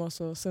människor mår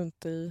så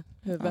sunt i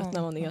huvudet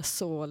när man är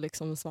så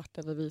liksom svart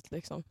eller vit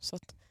liksom. Så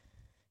att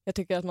jag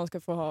tycker att man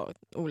ska få ha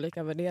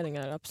olika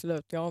värderingar,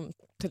 absolut. Jag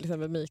till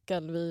exempel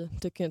Mikael, vi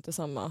tycker inte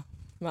samma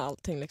med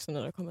allting liksom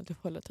när det kommer till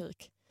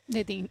politik. Det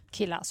är din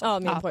kille alltså? Ja,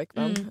 min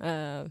pojkvän.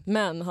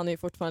 Men han är ju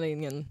fortfarande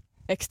ingen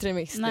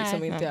extremist,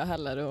 liksom, inte jag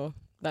heller. Och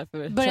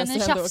därför börjar ni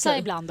tjafsa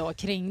ibland då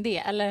kring det?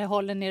 Eller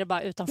håller ni det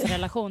bara utanför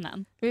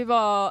relationen?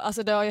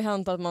 Alltså det har ju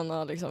hänt att man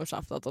har liksom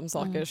tjafsat om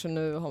saker, så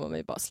nu har man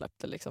ju bara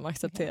släppt det, liksom,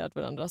 accepterat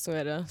varandra, så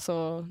är det.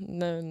 Så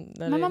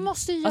men man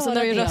måste ju göra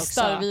när vi det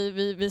röstar, också.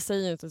 Vi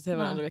säger ju inte till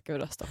varandra vilka vi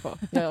röstar på.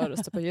 Jag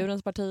röstar på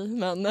Djurens parti,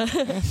 men...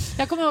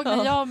 Jag kommer ihåg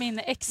när jag och min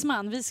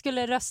exman, vi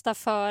skulle rösta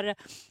för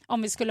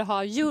om vi skulle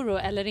ha euro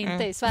eller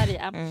inte i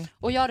Sverige.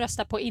 Och jag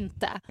röstade på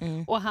inte.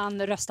 Och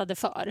han röstade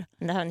för.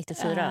 Det här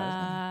 94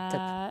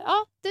 typ.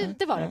 Ja,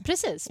 det var det.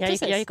 Precis.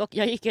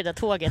 Jag gick ju det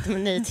tåget,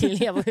 men nej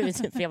till jag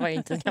var ju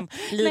inte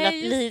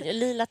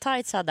lila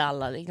tights hade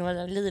alla. Det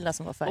var lila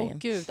som var färgen.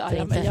 Gud,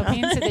 jag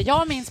minns inte.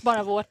 Jag minns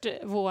bara vårt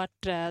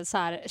så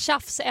här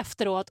tjafs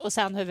efteråt och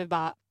sen hur vi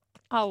bara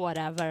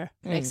whatever,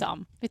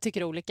 liksom. Vi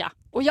tycker olika.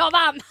 Och jag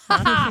vann!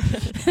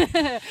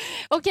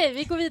 Okej,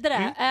 vi går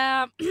vidare.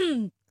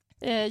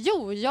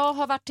 Jag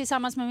har varit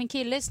tillsammans med min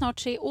kille i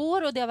snart 3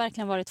 år och det har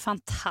verkligen varit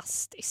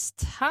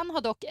fantastiskt. Han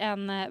har dock ett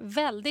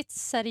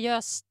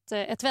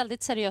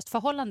väldigt seriöst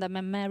förhållande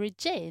med Mary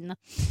Jane.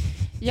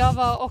 Jag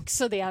var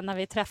också det när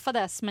vi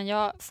träffades, men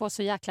jag får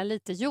så jäkla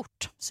lite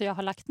gjort så jag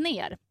har lagt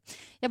ner.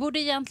 Jag borde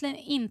egentligen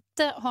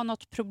inte ha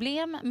något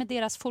problem med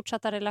deras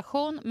fortsatta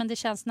relation, men det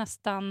känns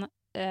nästan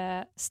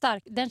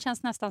den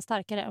känns nästan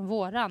starkare än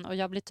våran och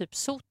jag blir typ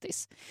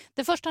sotis.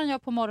 Det första han gör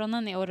på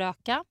morgonen är att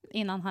röka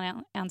innan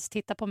han ens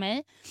tittar på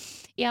mig.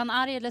 Är han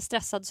arg eller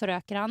stressad så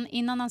röker han.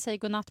 Innan han säger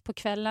godnatt på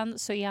kvällen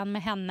så är han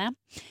med henne.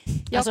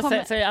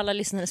 För alla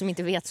lyssnare som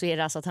inte vet så är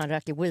det alltså att han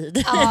röker weed.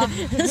 Ja,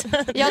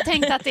 jag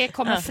tänkte att det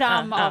kommer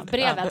fram av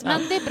brevet.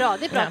 Men det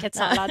är bra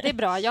Ketsala, det är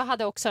bra. Jag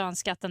hade också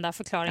önskat den där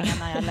förklaringen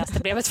när jag läste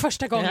brevet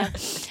första gången.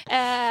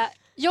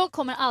 Jag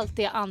kommer alltid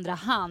i andra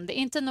hand.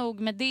 Inte nog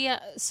med det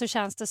så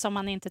känns det som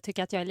man inte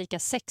tycker att jag är lika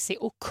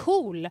sexig och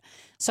cool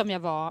som jag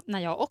var när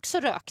jag också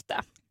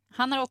rökte.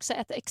 Han har också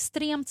ett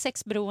extremt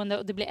sexberoende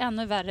och det blir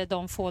ännu värre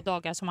de få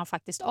dagar som han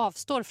faktiskt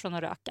avstår från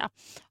att röka.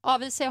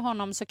 Avvisar jag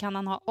honom så kan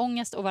han ha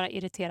ångest och vara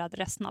irriterad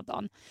resten av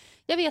dagen.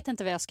 Jag vet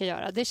inte vad jag ska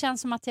göra. Det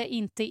känns som att jag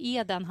inte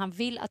är den han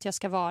vill att jag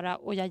ska vara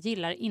och jag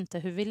gillar inte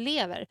hur vi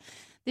lever.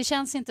 Det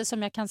känns inte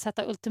som jag kan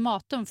sätta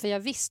ultimatum för jag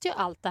visste ju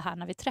allt det här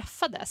när vi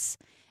träffades.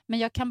 Men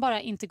jag kan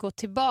bara inte gå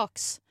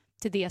tillbaks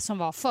till det som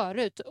var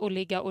förut och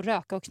ligga och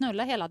röka och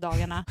knulla hela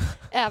dagarna.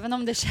 Även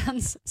om det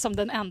känns som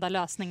den enda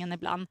lösningen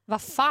ibland.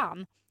 Vad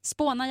fan?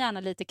 Spåna gärna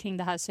lite kring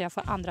det här så jag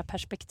får andra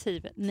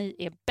perspektiv. Ni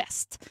är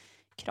bäst.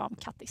 Kram,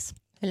 Kattis.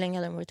 Hur länge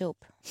har de varit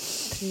ihop?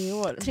 3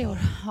 år. 3 år.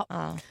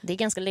 Ja, det är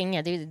ganska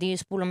länge. Det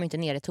spolar man inte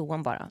ner i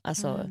toan bara.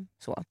 Alltså,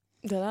 så.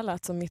 Det där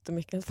lät som mitt och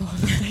Mickels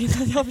förhållande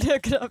innan jag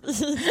blev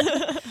gravid.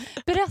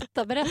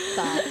 Berätta.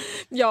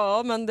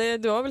 Ja, men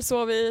det var väl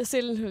så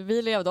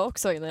vi levde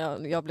också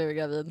innan jag blev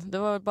gravid. Det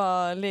var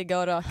bara ligga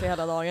och röka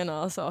hela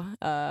dagarna. Alltså.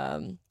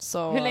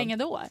 Så... Hur länge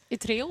då? I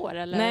 3 år?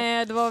 Eller?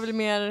 Nej, det var väl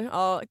mer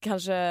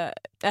kanske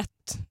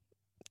ett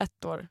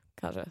år.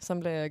 Kanske. Sen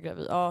blev jag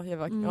gravid. Ja,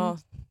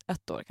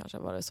 1 år kanske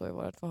var det så i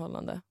vårt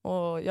förhållande.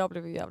 Och jag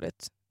blev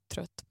jävligt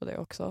trött på det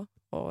också.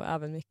 Och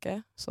även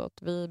mycket. Så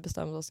att vi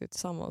bestämde oss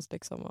tillsammans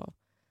liksom att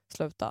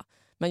sluta.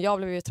 Men jag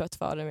blev ju trött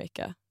för det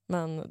mycket.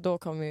 Men då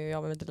kom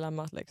jag med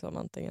dilemmat liksom,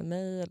 antingen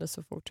mig eller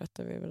så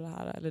fortsätter vi med det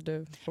här. Eller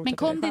du fortsätter. Men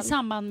kom det i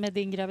samband med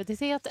din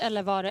graviditet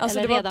eller var det, alltså,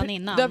 eller det redan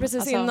innan? Det var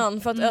precis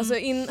innan. För att,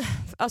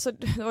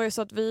 det var ju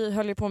så att vi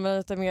höll på med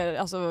lite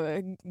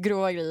mer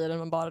grova grejer än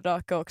man bara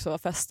röka också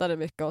och festade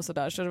mycket och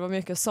sådär. Så det var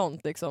mycket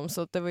sånt liksom.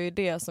 Så det var ju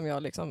det som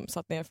jag liksom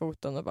satt ner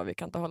foten och bara vi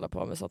kan inte hålla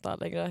på med sånt där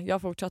längre.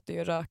 Jag fortsatte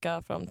ju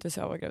röka fram tills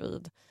jag var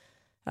gravid.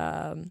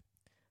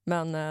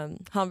 Men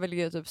han ville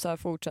ju typ så här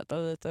fortsätta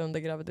lite under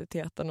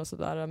graviditeten och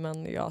sådär.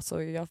 Men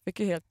jag fick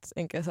ju helt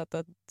enkelt sätta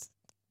ett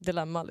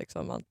dilemma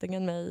liksom.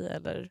 Antingen mig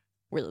eller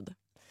weed.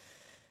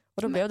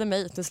 Och då blev det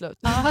mig till slut.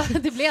 Ja,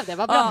 det blev det.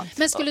 Vad bra. Ja.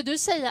 Men skulle du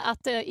säga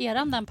att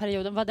den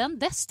perioden, var den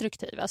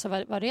destruktiv? Alltså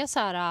var det så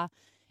här...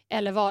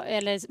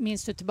 Eller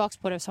minns du tillbaka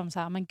på det som så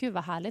här, men gud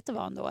vad härligt det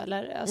var ändå?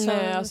 Eller, alltså...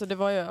 Nej, alltså det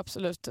var ju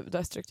absolut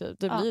destruktivt.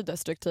 Det blir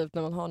destruktivt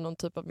när man har någon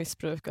typ av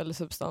missbruk eller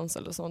substans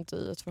eller sånt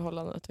i ett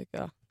förhållande, tycker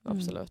jag.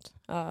 Absolut.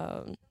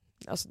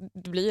 Alltså,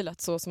 det blir ju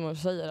lätt så som man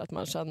säger, att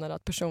man känner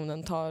att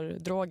personen tar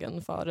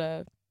drogen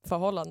för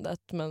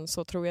förhållandet, men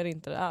så tror jag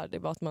inte det är. Det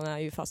är bara att man är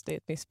ju fast i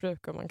ett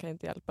missbruk och man kan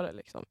inte hjälpa det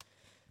liksom.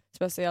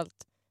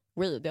 Speciellt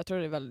weed. Jag tror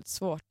det är väldigt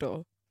svårt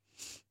att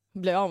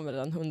bli av med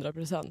den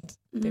 100%,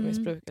 det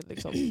missbruket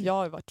liksom. Jag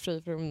har varit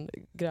fri från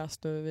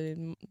gräs nu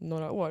i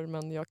några år,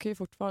 men jag kan ju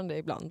fortfarande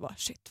ibland bara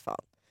shit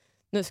fan.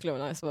 nu skulle det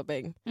vara nice att vara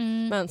bäng.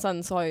 Men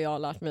sen så har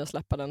jag lärt mig att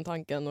släppa den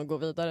tanken och gå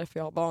vidare för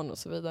jag har barn och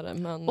så vidare.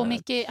 Men, och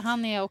Micke,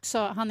 han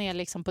är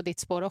liksom på ditt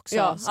spår också.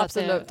 Ja, så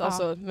absolut. Att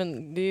alltså,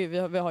 men det är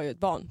ju, vi har ju ett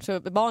barn. Så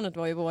barnet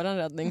var ju våran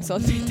räddning. Så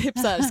det är typ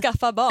så här,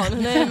 skaffa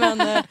barn. Nej,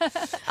 men,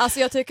 alltså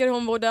jag tycker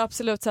hon borde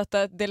absolut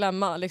sätta ett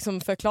dilemma.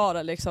 Liksom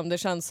förklara, liksom, det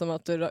känns som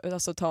att du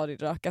tar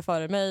ditt röka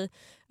före mig.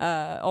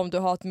 Om du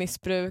har ett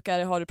missbruk,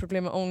 har du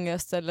problem med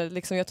ångest, eller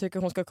liksom, jag tycker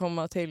hon ska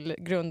komma till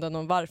grunden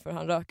om varför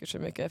han röker så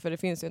mycket, för det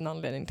finns ju en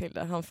anledning till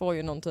det. Han får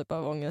ju någon typ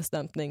av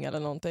ångestdämpning eller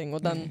någonting,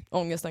 och den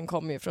ångesten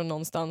kommer ju från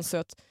någonstans, så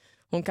att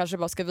hon kanske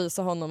bara ska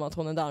visa honom att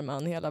hon är där med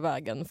han hela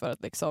vägen för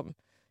att liksom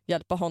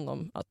hjälpa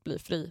honom att bli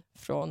fri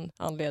från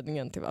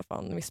anledningen till varför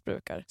han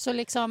missbrukar. Så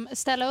liksom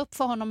ställa upp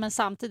för honom men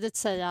samtidigt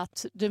säga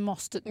att du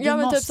måste typ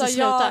så,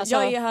 sluta.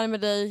 Jag är här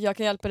med dig, jag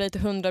kan hjälpa dig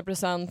till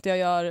 100%, jag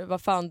gör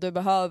vad fan du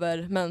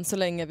behöver, men så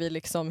länge vi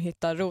liksom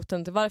hittar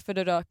roten till varför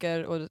du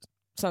röker och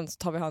sen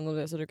tar vi hand om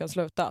det så du kan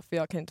sluta, för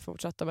jag kan inte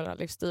fortsätta med den här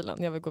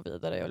livsstilen. Jag vill gå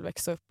vidare, jag vill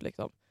växa upp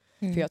liksom.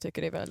 För jag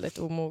tycker det är väldigt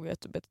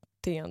omoget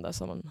beteende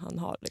som han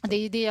har. Liksom. Det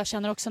är det jag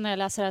känner också när jag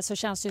läser det här, så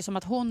känns det ju som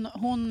att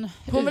hon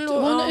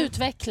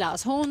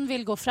utvecklas. Hon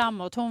vill gå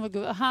framåt.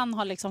 Han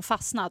har liksom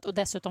fastnat, och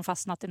dessutom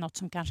fastnat i något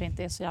som kanske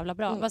inte är så jävla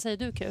bra. Vad säger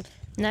du, Q?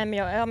 Nej, men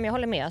jag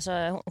håller med. Alltså,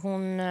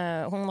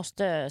 hon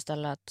måste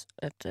ställa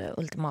ett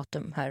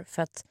ultimatum här,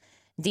 för att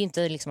det är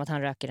inte liksom att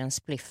han röker en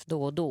spliff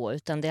då och då,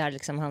 utan det är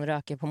liksom han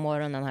röker på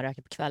morgonen, han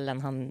röker på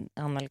kvällen, han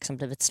har liksom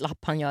blivit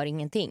slapp, han gör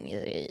ingenting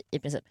i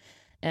princip.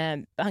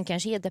 Han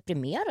kanske är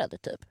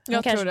deprimerad typ.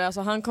 Jag tror det.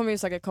 Alltså, han kommer ju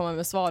säkert komma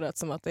med svaret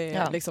som att det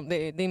är, liksom, det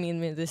är min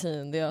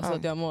medicin. Det är alltså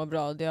att jag mår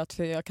bra. Det är att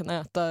jag kan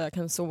äta, jag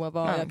kan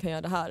sova, jag kan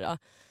göra det här.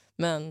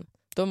 Men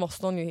då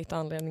måste hon ju hitta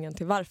anledningen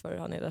till varför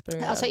han är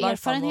deprimerad. Alltså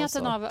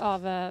erfarenheten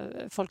av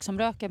folk som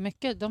röker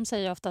mycket, de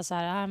säger ofta så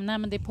här, nej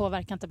men det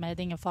påverkar inte mig,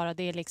 det är ingen fara.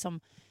 Det är liksom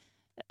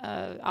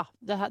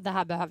det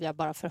här behöver jag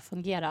bara för att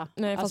fungera.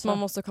 Nej, fast man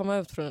måste komma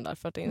ut från det där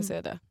för att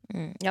inse det.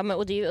 Ja, men,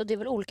 och det är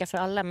väl olika för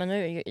alla, men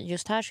nu,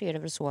 just här så är det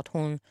väl så att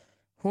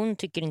hon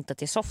tycker inte att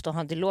det är soft, och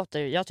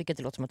jag tycker att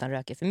det låter som att han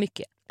röker för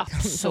mycket.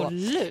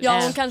 Absolut.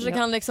 Ja, hon kanske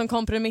kan liksom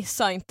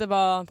kompromissa, inte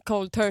bara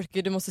cold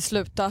turkey, du måste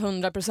sluta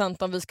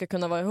 100% om vi ska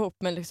kunna vara ihop,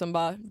 men liksom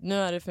bara, nu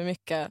är det för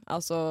mycket.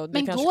 Alltså,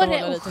 men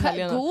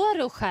går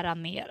det att skära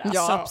ner? Alltså?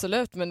 Ja,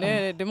 absolut, men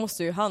det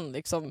måste ju han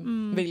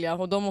liksom vilja,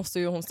 och då måste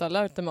ju hon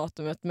ställa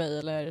ultimatumet mig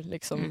eller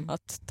liksom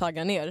att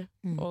tagga ner.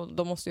 Och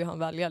då måste ju han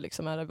välja,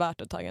 liksom, är det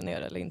värt att tagga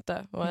ner eller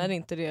inte? Och är det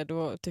inte det,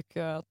 då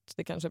tycker jag att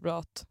det kanske är bra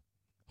att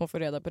hon får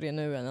reda på det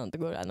nu än att det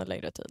går ännu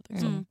längre tid.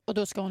 Liksom. Och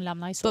då ska hon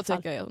lämna i så fall? Då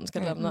tycker jag att hon ska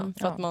lämna.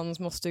 För att man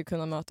måste ju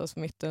kunna mötas på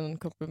mitten,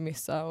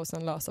 kompromissa och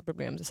sen lösa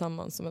problem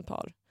tillsammans som ett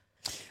par.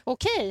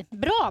 Okej,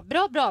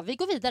 bra. Vi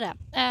går vidare.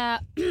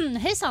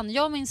 Hejsan,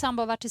 jag och min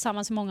sambo har varit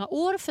tillsammans i många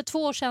år. För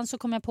 2 år sedan så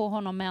kom jag på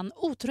honom med en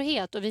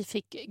otrohet och vi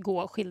fick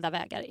gå skilda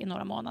vägar i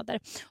några månader.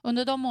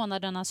 Under de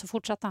månaderna så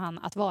fortsatte han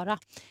att vara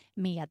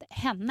med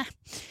henne.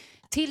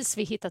 Tills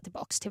vi hittade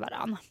tillbaks till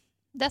varann.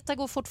 Detta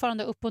går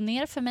fortfarande upp och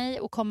ner för mig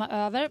att komma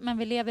över, men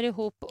vi lever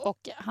ihop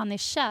och han är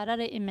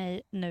kärare i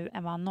mig nu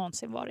än vad han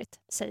någonsin varit,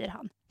 säger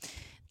han.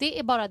 Det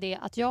är bara det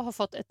att jag har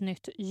fått ett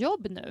nytt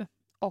jobb nu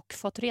och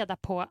fått reda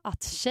på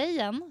att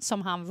tjejen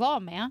som han var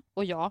med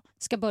och jag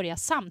ska börja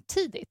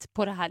samtidigt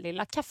på det här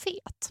lilla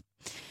kaféet.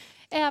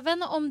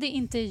 Även om det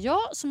inte är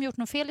jag som gjort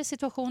något fel i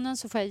situationen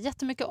så får jag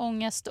jättemycket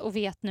ångest och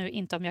vet nu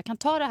inte om jag kan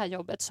ta det här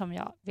jobbet som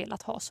jag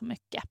velat ha så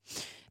mycket.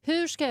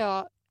 Hur ska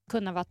jag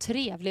kunna vara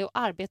trevlig och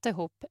arbeta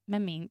ihop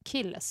med min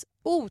killes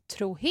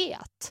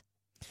otrohet?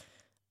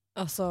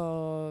 Alltså,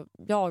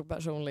 jag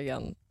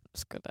personligen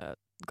skulle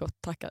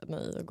gått tackat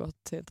nej och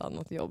gått till ett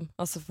annat jobb.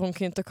 Alltså, för hon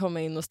kan ju inte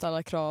komma in och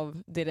ställa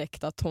krav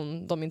direkt att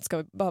de inte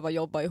ska behöva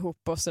jobba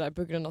ihop och sådär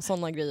på grund av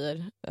sådana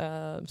grejer.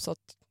 Så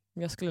att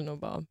jag skulle nog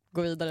bara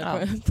gå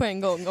vidare på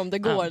en gång om det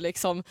går.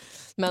 Liksom.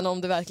 Men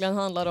om det verkligen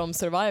handlar om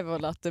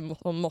survival, att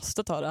hon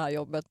måste ta det här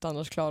jobbet,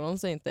 annars klarar hon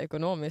sig inte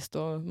ekonomiskt,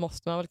 då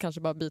måste man väl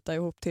kanske bara bita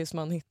ihop tills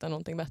man hittar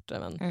någonting bättre.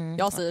 Men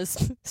jag säger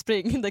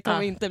spring, det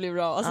kommer inte bli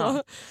bra.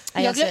 Alltså.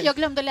 Jag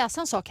glömde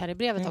läsa en sak här i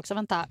brevet också.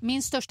 Vänta.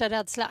 Min största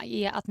rädsla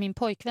är att min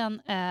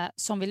pojkvän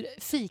som vill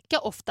fika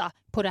ofta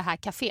på det här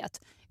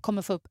kaféet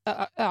kommer få upp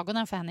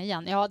ögonen för henne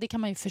igen. Ja, det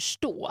kan man ju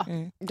förstå.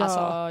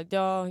 Alltså.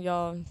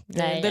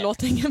 Det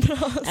låter inget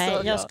bra.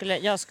 Nej,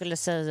 jag skulle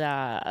säga,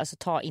 alltså,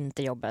 ta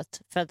inte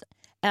jobbet. För att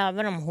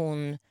även om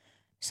hon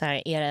så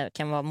här,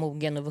 kan vara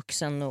mogen och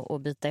vuxen och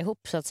bita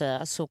ihop så att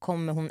säga, så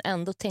kommer hon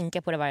ändå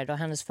tänka på det varje dag.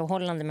 Hennes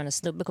förhållande med hennes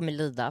snubbe kommer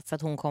lida för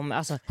att hon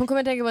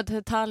kommer tänka på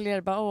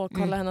detaljer, bara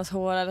kolla hennes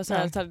hår eller så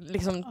här, så här,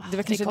 liksom, det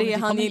var kanske det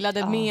han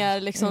gillade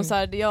mer liksom, så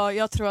här,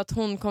 jag tror att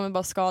hon kommer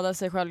bara skada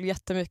sig själv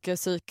jättemycket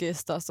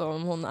psykiskt, alltså,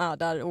 om hon är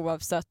där,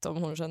 oavsett om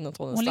hon känner att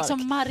hon är stark. Hon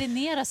liksom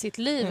marinerar sitt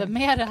liv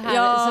med det här.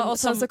 Ja, och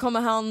sen så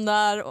kommer han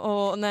där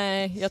och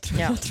nej, jag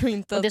tror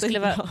inte och att det är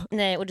vara,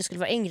 nej, och det skulle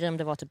vara en grej om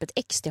det var typ ett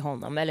ex till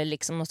honom eller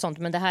liksom något sånt,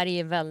 men det här är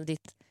ju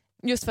väldigt...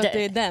 Just för att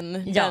det är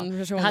den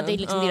personen. Hade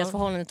liksom deras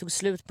förhållande tog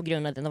slut på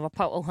grund av den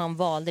och han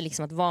valde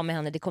liksom att vara med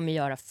henne, det kommer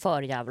göra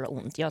för jävla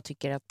ont. Jag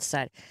tycker att så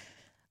här,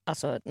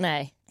 Alltså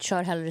nej,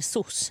 kör hellre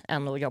SOS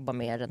än att jobba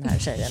med den här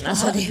tjejen.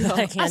 Alltså, det är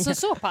verkligen... alltså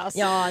så pass?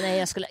 Ja, nej,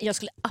 jag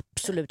skulle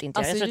absolut inte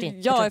alltså, göra det.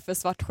 Jag är för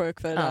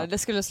svartsjuk för det där. Det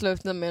skulle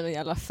sluta med en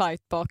jävla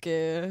fight bak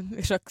i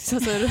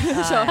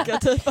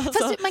köket typ. Alltså.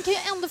 Fast man kan ju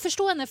ändå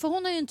förstå henne, för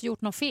hon har ju inte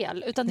gjort något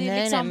fel. Utan det är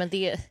nej, liksom... nej, men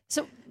det...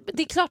 Så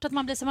det är klart att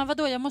man blir så, men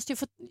vadå,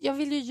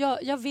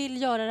 jag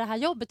vill göra det här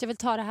jobbet, jag vill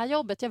ta det här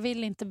jobbet, jag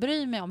vill inte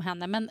bry mig om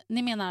henne. Men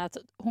ni menar att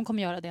hon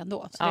kommer göra det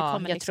ändå? Så ja, det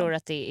kommer jag tror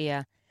att det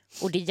är...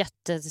 Och det är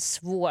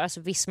jättesvårt.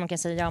 Alltså, visst, man kan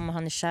säga ja, men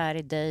han är kär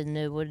i dig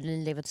nu och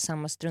ni lever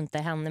tillsammans, strunta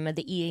i henne. Men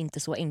det är inte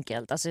så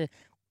enkelt. Alltså,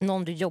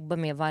 någon du jobbar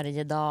med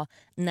varje dag,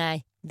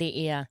 nej,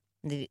 det är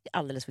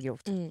alldeles för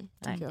grovt.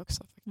 Det jag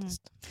också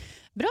faktiskt.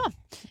 Bra,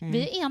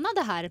 vi är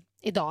enade här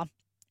idag.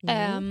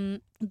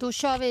 Då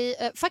kör vi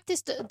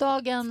faktiskt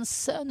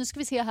dagens, nu ska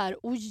vi se här,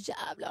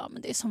 jävlar,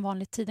 men det är som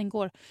vanligt, tiden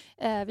går.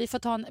 Vi får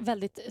ta en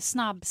väldigt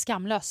snabb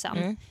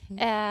skamlösen.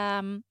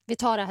 Vi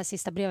tar det här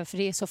sista brevet för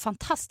det är så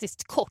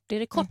fantastiskt kort. Det är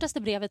det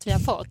kortaste brevet vi har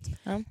fått.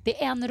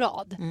 Det är en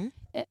rad.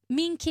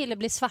 Min kille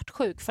blir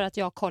svartsjuk för att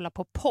jag kollar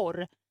på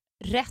porr.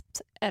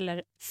 Rätt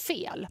eller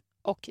fel?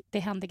 Och det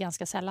händer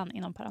ganska sällan,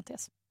 inom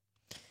parentes.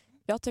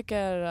 Jag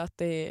tycker att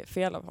det är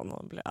fel av honom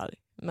att bli arg.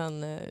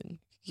 Men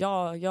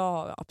jag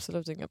har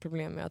absolut inga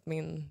problem med att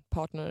min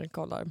partner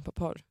kollar på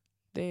porr.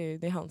 Det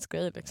är hans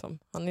grej liksom.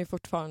 Han är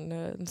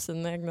fortfarande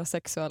sina egna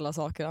sexuella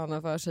saker han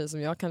har för sig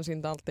som jag kanske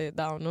inte alltid är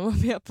down och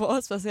med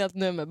på. Speciellt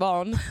nu med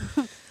barn.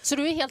 Så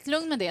du är helt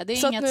lugn med det? Det är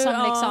så inget nu, som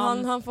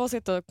liksom... han får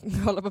sitta och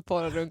kolla på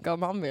porr och runka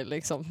om han vill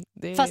liksom.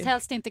 Fast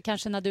helst inte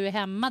kanske när du är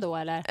hemma då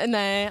eller?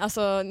 Nej,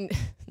 alltså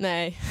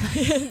nej.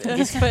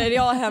 För är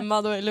jag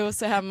hemma då är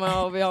Lucy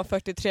hemma och vi har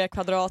 43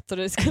 kvadrat och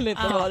det skulle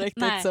inte vara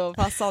riktigt så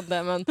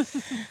passande. Men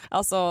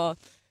alltså,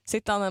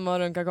 sitter han hemma och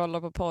runka och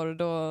kolla på porr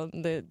då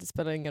det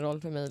spelar ingen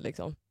roll för mig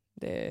liksom.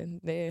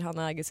 Han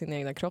äger sin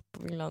egna kropp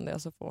och vill han det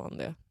så får han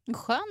det.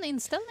 Skön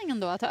inställning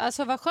ändå.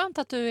 Alltså vad skönt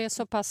att du är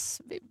så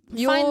pass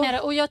fine med det.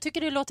 Och jag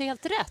tycker det låter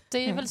helt rätt.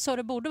 Det är väl så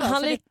det borde vara.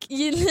 Han gick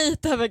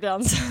lite över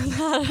gränsen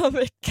här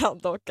veckan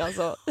dock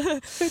alltså.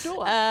 Hur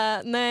då?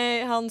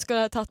 Nej, han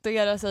skulle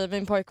tatuera sig.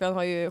 Min pojkvän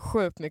har ju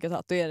sjukt mycket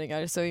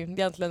tatueringar så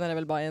egentligen är det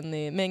väl bara en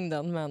i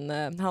mängden.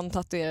 Men han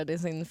tatuerade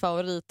sin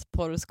favorit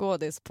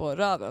Porrskådis På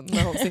Röven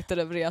när hon sitter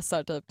och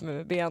vresar typ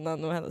med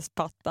benen och hennes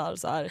pattar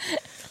så här.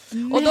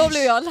 Och då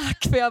blev jag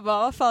lack för jag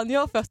bara, fan jag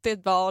har fött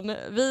ett barn.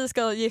 Vi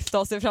ska gifta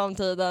oss i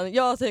framtiden.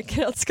 Jag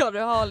tycker att ska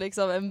du ha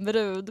liksom en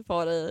brud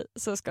på dig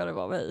så ska det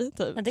vara mig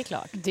typ. Men det är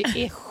klart. Det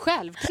är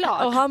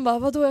självklart. Och han bara,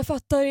 vadå jag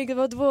fattar inte,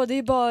 vadå? Det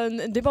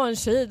är bara en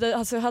tjej.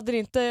 Alltså, hade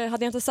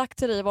jag inte sagt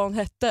till dig vad hon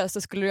hette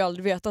så skulle du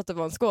aldrig veta att det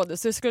var en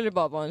skådis. Så det skulle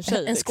bara vara en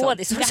tjej. En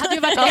skådis. Det hade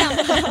ju varit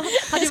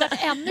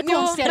ännu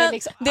konstigare.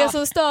 Liksom. Det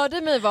som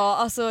störde mig var,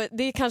 alltså,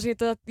 det är kanske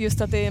inte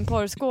just att det är en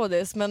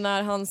porrskådis, men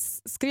när han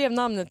skrev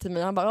namnet till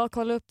mig, han bara,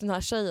 kolla upp den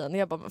här tjejen.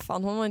 Jag bara, men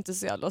fan hon var inte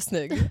så jävla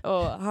snygg.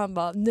 Och han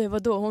bara, nej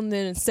vadå, hon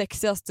är den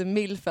sexigaste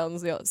milfen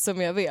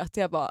som jag vet.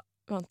 Jag bara,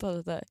 vänta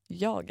lite,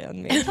 jag är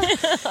en milf.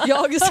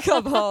 Jag ska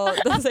vara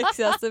den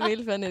sexigaste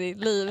milfen i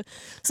ditt liv.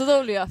 Så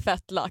då blev jag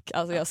fett lack.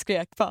 Alltså jag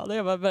skrek fan och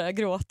jag bara började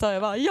gråta.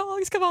 Jag bara,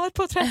 jag ska vara ett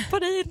porträtt på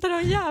dig, inte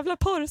någon jävla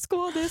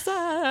porrskådis.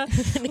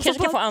 Ni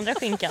kanske kan få andra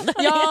skinkan.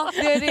 Ja,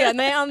 det är det.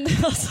 Nej,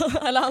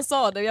 han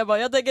sa det. Jag bara,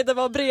 jag tänker inte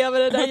vara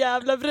bredvid den där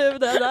jävla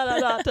bruden.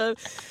 Där, typ.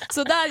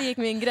 Så där gick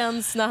min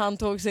gräns när han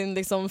tog sin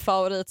liksom,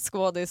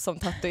 favoritskådis som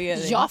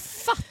tatuering. Jag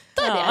fattar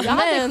det. Jag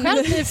hade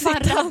själv blivit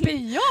fan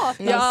rabiat.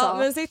 Ja,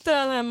 men sitter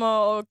han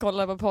hemma och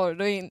kollar på porr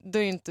då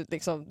är inte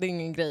liksom, det är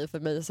ingen grej för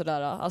mig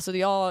sådär. Alltså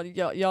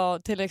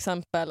jag till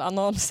exempel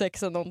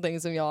analsex är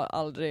någonting som jag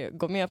aldrig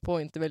går med på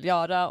och inte vill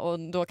göra och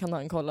då kan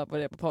han kolla på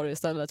det på porr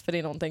istället för det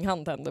är någonting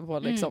han tänder på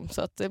liksom.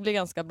 Så att det blir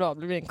ganska bra,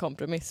 det blir en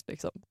kompromiss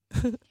liksom.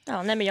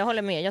 Ja, nej men jag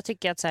håller med. Jag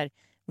tycker att så här,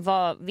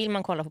 vill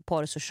man kolla på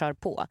porr så kör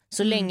på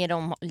så länge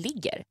de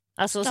ligger.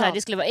 Alltså så här,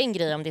 det skulle vara en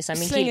grej om det är så här,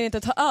 min kille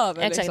inte ta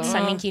över exakt, liksom. Så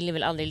här, min kille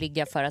vill aldrig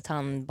ligga för att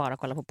han bara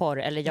kollar på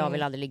porr eller jag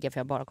vill aldrig ligga för att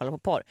jag bara kollar på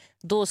porr.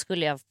 Då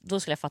skulle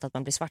jag fatta att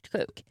man blir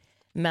svartsjuk.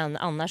 Men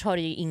annars har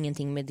det ju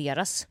ingenting med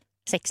deras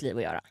sexliv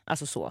att göra.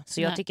 Alltså så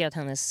jag tycker att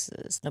hennes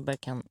snubbe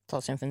kan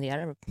ta sig en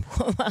funderare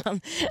på vad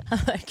han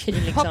verkar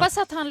liksom. Hoppas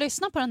att han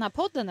lyssnar på den här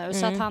podden nu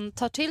så att han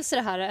tar till sig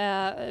det här.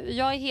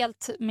 Jag är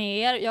helt med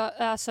er. Jag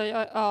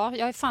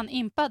är fan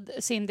impad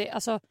Cindy.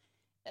 Alltså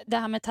det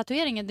här med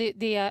tatueringen, det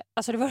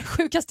var det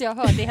sjukaste jag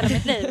hört i hela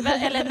mitt liv.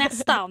 Eller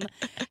nästan.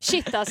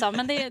 Shit alltså.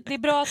 Men det är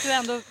bra att du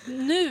ändå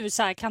nu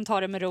så här kan ta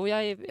det med ro. Jag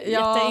är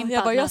jätteimpad.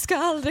 Jag bara, jag ska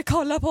aldrig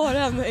kolla på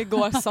den.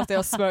 Igår satt jag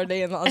och smörde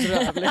in hans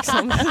röv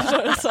liksom.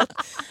 Så att...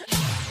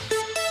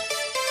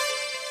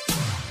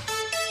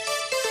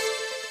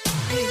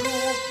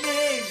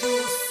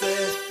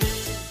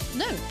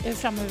 Nu är vi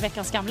framme med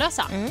veckans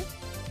skamlösa.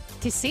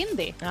 Till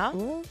Cindy. Ja.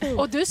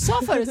 Och du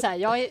sa förut så här,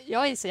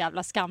 jag är så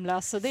jävla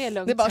skamlös så det är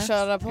lugnt. Det är bara att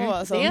köra på.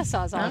 Alltså. Det är så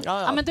alltså.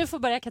 Ja, men du får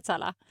börja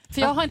Katsala.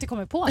 För jag har inte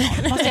kommit på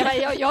någon.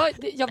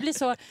 Jag blir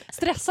så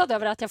stressad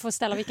över att jag får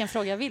ställa vilken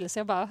fråga jag vill. Så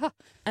jag bara,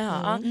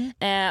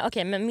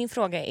 Okej, men min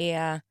fråga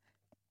är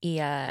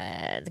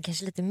är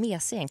kanske lite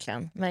mesig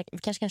egentligen. Men vi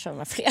kanske kan köra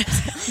några fler.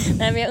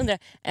 Nej, men jag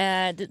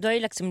undrar, du har ju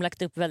liksom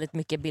lagt upp väldigt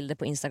mycket bilder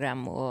på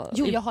Instagram.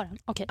 Jo, jag har den.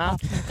 Okay. Ja.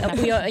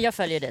 Och jag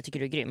följer det, tycker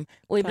du är grym.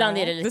 Och ibland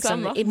är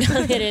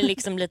det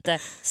liksom lite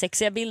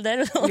sexiga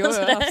bilder. Och jo,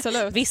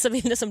 absolut. Vissa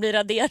bilder som blir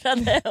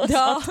raderade. Och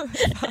ja.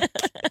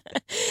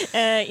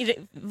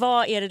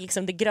 Vad är det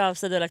liksom det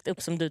grövsta du har lagt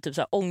upp som du typ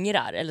så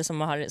ångrar? Eller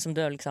som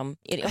du har liksom,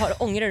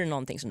 ångrar du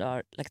någonting som du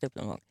har lagt upp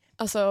någon gång?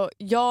 Alltså,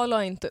 jag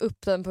la inte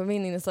upp den på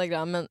min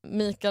Instagram, men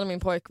Mikael, min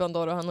pojkvän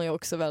då, han har ju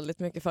också väldigt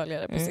mycket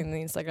följare på sin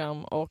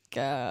Instagram och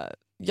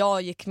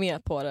jag gick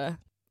med på det,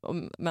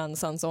 men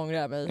sen så ångrar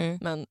jag mig.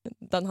 Men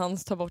den han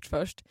tar bort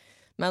först.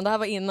 Men det här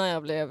var innan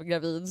jag blev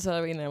gravid, så det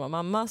var innan jag var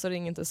mamma, så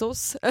ring inte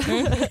SOS.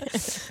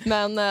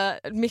 Men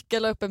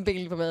Mikael la upp en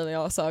bild på mig när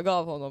jag sög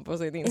av honom på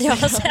sin Instagram.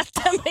 Jag har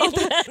sett den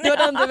bilden. Det var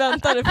den du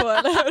väntade på,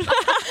 eller hur?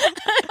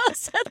 Jag har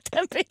sett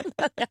den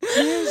bilden.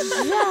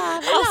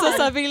 Alltså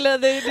så här,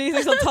 bilden, det är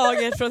liksom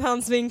taget från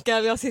hans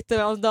vinkel. Jag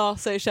sitter och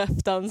dasar i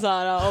käften så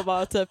här, och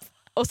bara typ.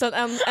 Och sen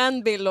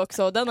en bild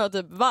också, den har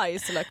typ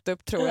Vice lagt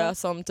upp, tror jag,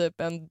 som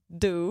typ en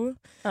do.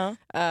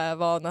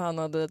 Var när han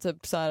hade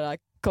typ så här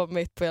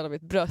kommit på hela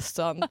mitt bröst,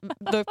 så han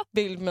la upp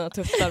bild med mina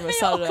tuttar med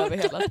sarr över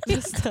hela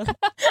brösten.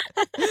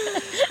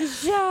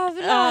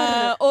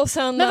 Jävlar. Och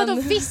sen men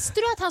vadå, visste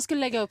du att han skulle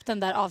lägga upp den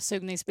där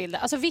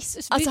avsugningsbilden?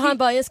 Alltså han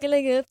bara, jag ska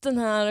lägga upp den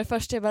här.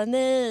 Först jag bara,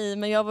 nej.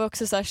 Men jag var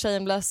också så här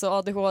shameless och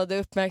ADHD,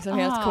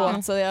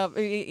 uppmärksamhetskåt. Så jag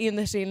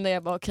innerst inne,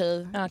 jag bara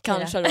okej,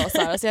 kanske då.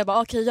 Så här. Så jag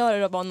bara, okej, gör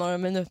det då bara några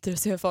minuter och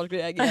se hur folk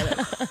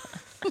reagerar.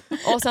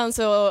 Och sen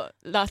så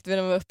lät vi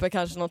dem uppe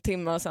kanske någon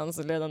timme och sen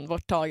så blev den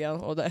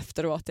borttagen, och då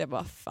efteråt jag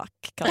bara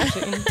fuck,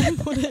 kanske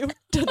inte borde gjort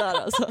det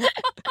där alltså.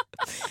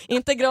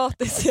 Inte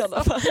gratis i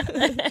alla fall.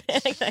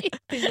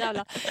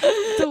 Jävla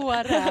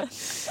dåre.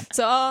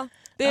 Så ja,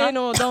 det är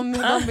nog de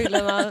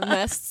bilderna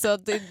mest, så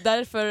det är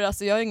därför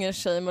alltså, jag har ingen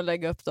shame att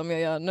lägga upp dem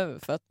jag gör nu,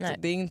 för att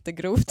det är inte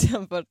grovt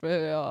jämfört med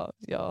hur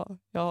jag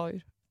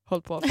har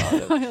håll på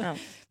förut.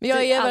 Men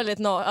jag är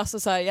väldigt alltså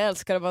så här, jag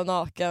älskar att vara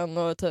naken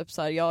och typ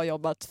så här, jag har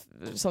jobbat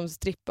som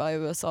strippa i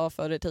USA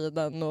förr i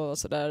tiden och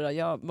så där.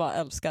 Jag bara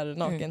älskar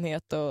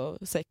nakenhet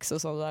och sex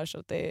och sånt där,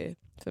 så det är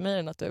för mig är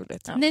det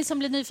naturligt. Ja. Ni som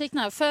blir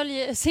nyfikna,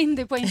 följ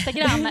Cindy på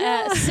Instagram.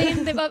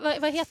 Cindy,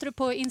 vad heter du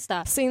på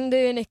Insta?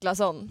 Cindy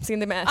Niklasson,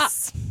 Cindy med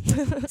S.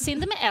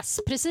 Cindy med S,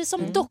 precis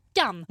som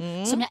dockan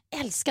som jag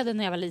älskade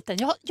när jag var liten.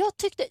 Jag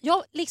tyckte,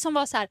 jag liksom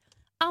var så här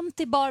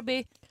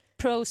anti-Barbie,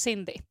 pro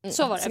Cindy.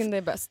 Så var det. Cindy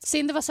är bäst.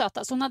 Cindy var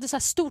sötast. Hon hade så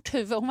här stort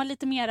huvud. Hon var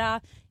lite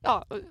mera,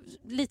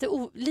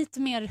 lite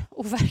mer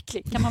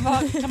overklig. Kan man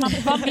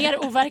vara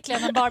mer overklig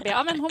än en Barbie?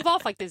 Ja, men hon var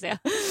faktiskt det.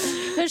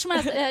 Hur som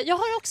helst, jag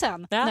har också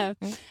en nu.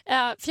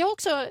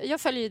 För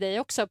jag följer ju dig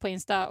också på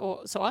Insta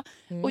och så.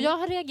 Och jag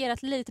har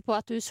reagerat lite på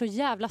att du är så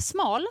jävla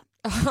smal.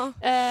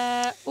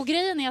 Och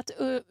grejen är att,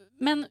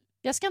 men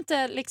jag ska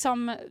inte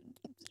liksom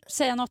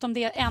säga något om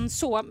det än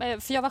så,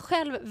 för jag var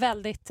själv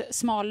väldigt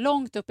smal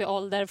långt upp i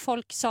ålder.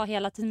 Folk sa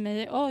hela tiden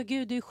mig,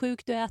 gud du är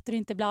sjuk, du äter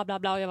inte bla bla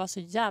bla, och jag var så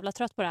jävla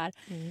trött på det här.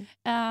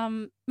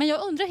 Men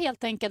jag undrar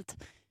helt enkelt,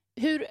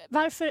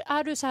 varför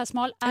är du så här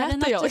smal?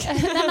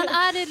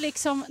 Är det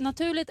liksom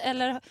naturligt,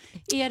 eller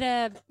är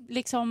det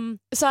liksom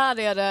så här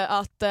är det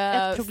att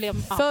ett problem?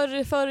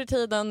 Förr i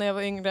tiden när jag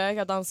var yngre,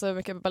 jag dansade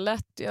mycket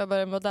ballett, jag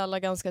började modella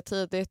ganska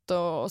tidigt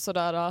och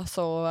sådär,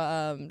 så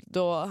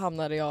då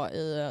hamnade jag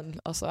i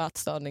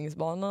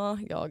ätstörningsbana.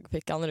 Jag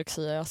fick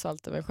anorexia, jag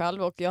svälte mig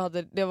själv, och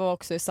det var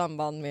också i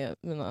samband med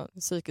mina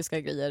psykiska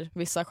grejer.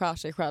 Vissa skär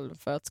sig själv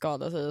för att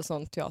skada sig och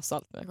sånt, jag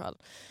svälte mig själv.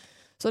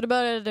 Så det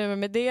började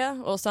med det,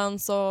 och sen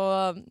så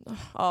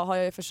har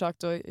jag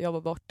försökt att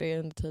jobba bort det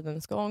under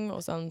tidens gång,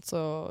 och sen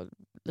så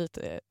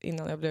lite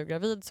innan jag blev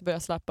gravid så började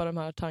jag släppa de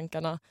här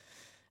tankarna,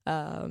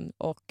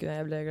 och när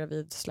jag blev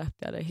gravid så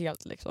släppte jag det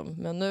helt liksom.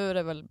 Men nu är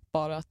det väl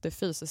bara att det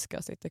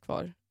fysiska sitter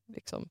kvar.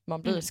 Liksom.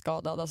 Man blir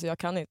skadad, alltså jag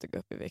kan inte gå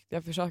upp i vikt,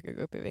 jag försöker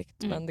gå upp i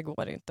vikt men det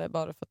går inte,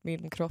 bara för att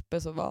min kropp är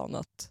så van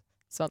att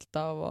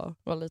svälta och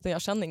vara liten.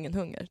 Jag känner ingen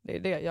hunger, det är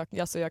det.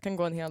 Jag kan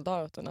gå en hel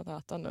dag utan att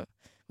äta nu.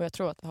 Och jag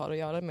tror att det har att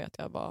göra med att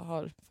jag bara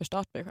har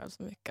förstört mig själv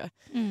så mycket.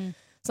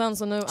 Sen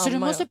så du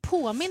måste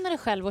påminna dig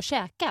själv att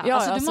käka?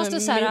 Ja, du måste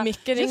såhär,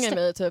 Micke ringer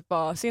mig typ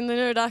bara, Cindy,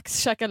 nu är det dags,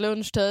 käka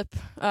lunch typ.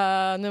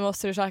 Nu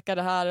måste du käka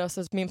det här. Och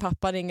så min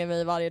pappa ringer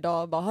mig varje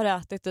dag och bara, har du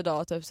ätit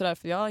idag? Typ sådär,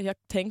 för jag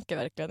tänker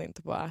verkligen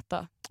inte på att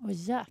äta.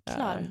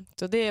 Jäklar.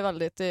 Så det är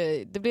väldigt,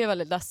 det blir jag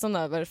väldigt ledsen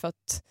över, för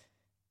att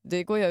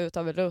det går jag ut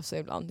över Lucy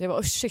ibland. Jag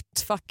bara,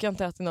 shit, fuck, jag har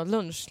inte ätit någon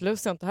lunch.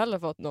 Lucy har inte heller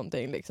fått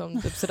någonting,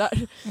 liksom, typ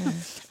sådär.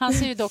 Han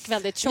ser ju dock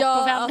väldigt tjock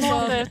och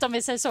välmående ut, om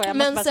vi säger så.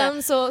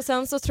 Men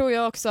sen så tror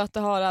jag också att det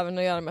har även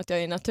att göra med att jag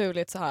är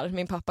naturligt så här.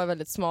 Min pappa är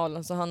väldigt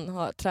smal, så han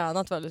har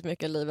tränat väldigt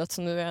mycket i livet,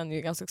 så nu är han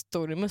ju ganska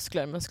stor i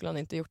muskler, men skulle han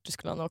inte gjort det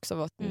skulle han också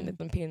varit en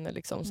liten pinne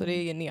liksom. Så det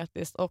är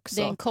genetiskt också.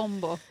 Det är en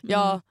kombo.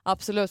 Ja,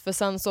 absolut. För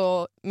sen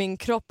så, min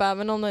kropp,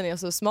 även om den är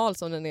så smal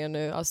som den är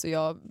nu, alltså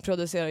jag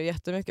producerar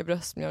jättemycket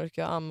bröstmjölk,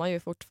 jag ammar ju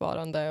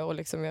fortfarande, och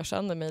liksom jag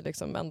känner mig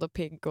liksom ändå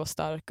pigg och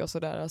stark och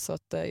sådär, så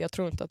att jag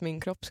tror inte att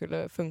min kropp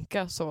skulle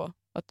funka så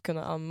att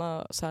kunna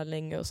amma så här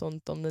länge och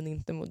sånt om den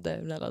inte mådde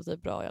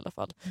relativt bra i alla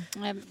fall.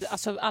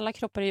 Alltså alla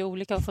kroppar är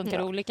olika och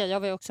funkar olika. Jag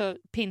var ju också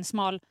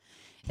pinsmal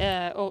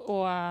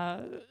och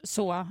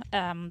så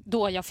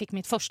då jag fick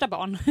mitt första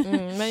barn.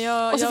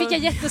 Och så fick jag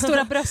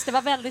jättestora bröst. Det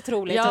var väldigt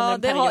roligt under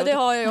en period. Det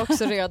har jag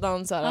också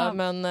redan så här,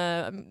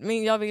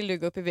 men jag vill ju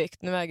gå upp i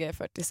vikt. Nu väger jag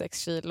 46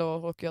 kilo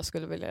och jag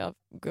skulle vilja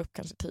gå upp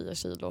kanske 10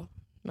 kilo.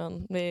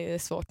 Men det är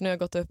svårt. Nu har jag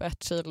gått upp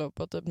 1 kilo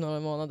på typ några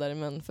månader,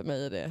 men för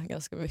mig är det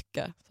ganska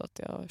mycket, så att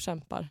jag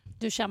kämpar.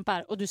 Du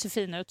kämpar och du ser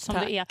fin ut som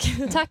du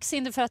är. Tack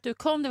Cindy för att du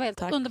kom. Det var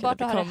helt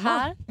underbart att ha dig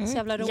här. Så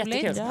jävla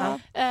roligt.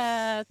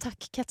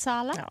 Tack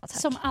Quetzala,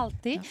 som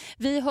alltid. Ja.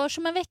 Vi hörs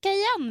om en vecka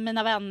igen,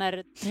 mina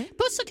vänner.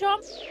 Puss och kram.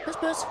 Puss,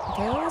 puss.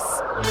 Puss.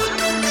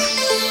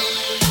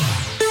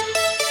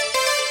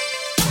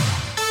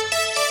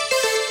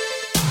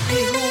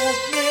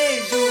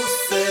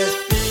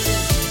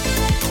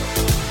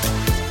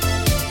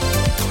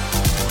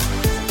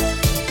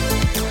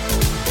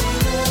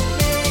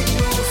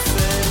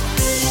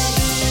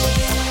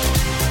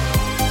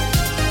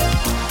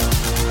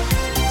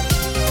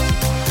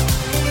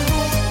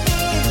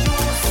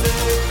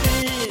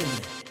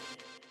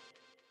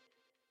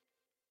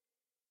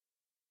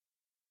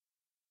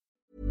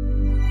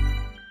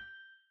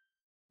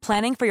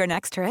 Planning for your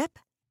next trip?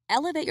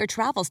 Elevate your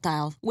travel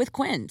style with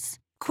Quince.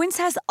 Quince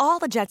has all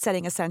the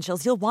jet-setting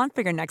essentials you'll want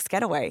for your next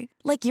getaway,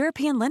 like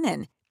European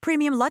linen,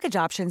 premium luggage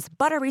options,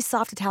 buttery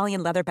soft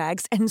Italian leather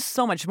bags, and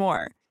so much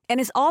more. And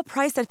is all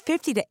priced at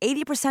 50 to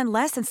 80%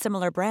 less than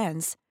similar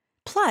brands.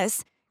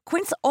 Plus,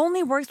 Quince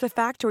only works with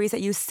factories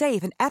that use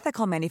safe and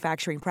ethical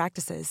manufacturing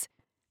practices.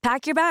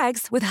 Pack your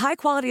bags with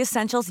high-quality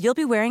essentials you'll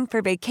be wearing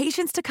for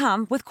vacations to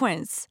come with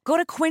Quince. Go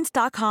to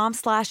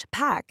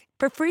quince.com/pack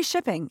for free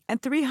shipping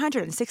and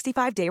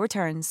 365-day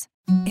returns.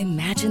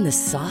 Imagine the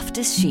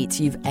softest sheets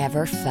you've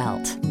ever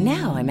felt.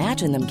 Now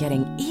imagine them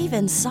getting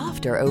even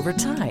softer over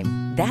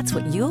time. That's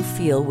what you'll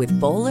feel with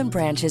Boll &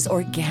 Branch's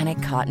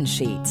organic cotton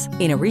sheets.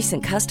 In a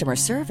recent customer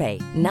survey,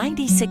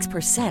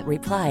 96%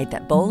 replied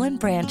that Boll &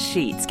 Branch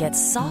sheets get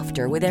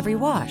softer with every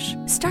wash.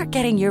 Start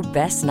getting your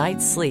best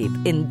night's sleep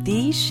in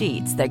these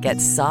sheets that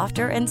get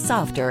softer and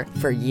softer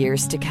for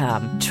years to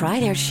come. Try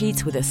their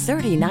sheets with a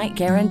 30-night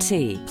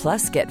guarantee.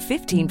 Plus, get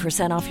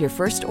 15% off your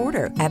first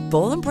order at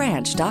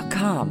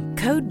bollandbranch.com.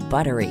 Code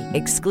BUTTERY.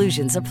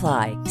 Exclusions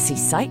apply. See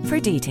site for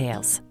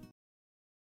details.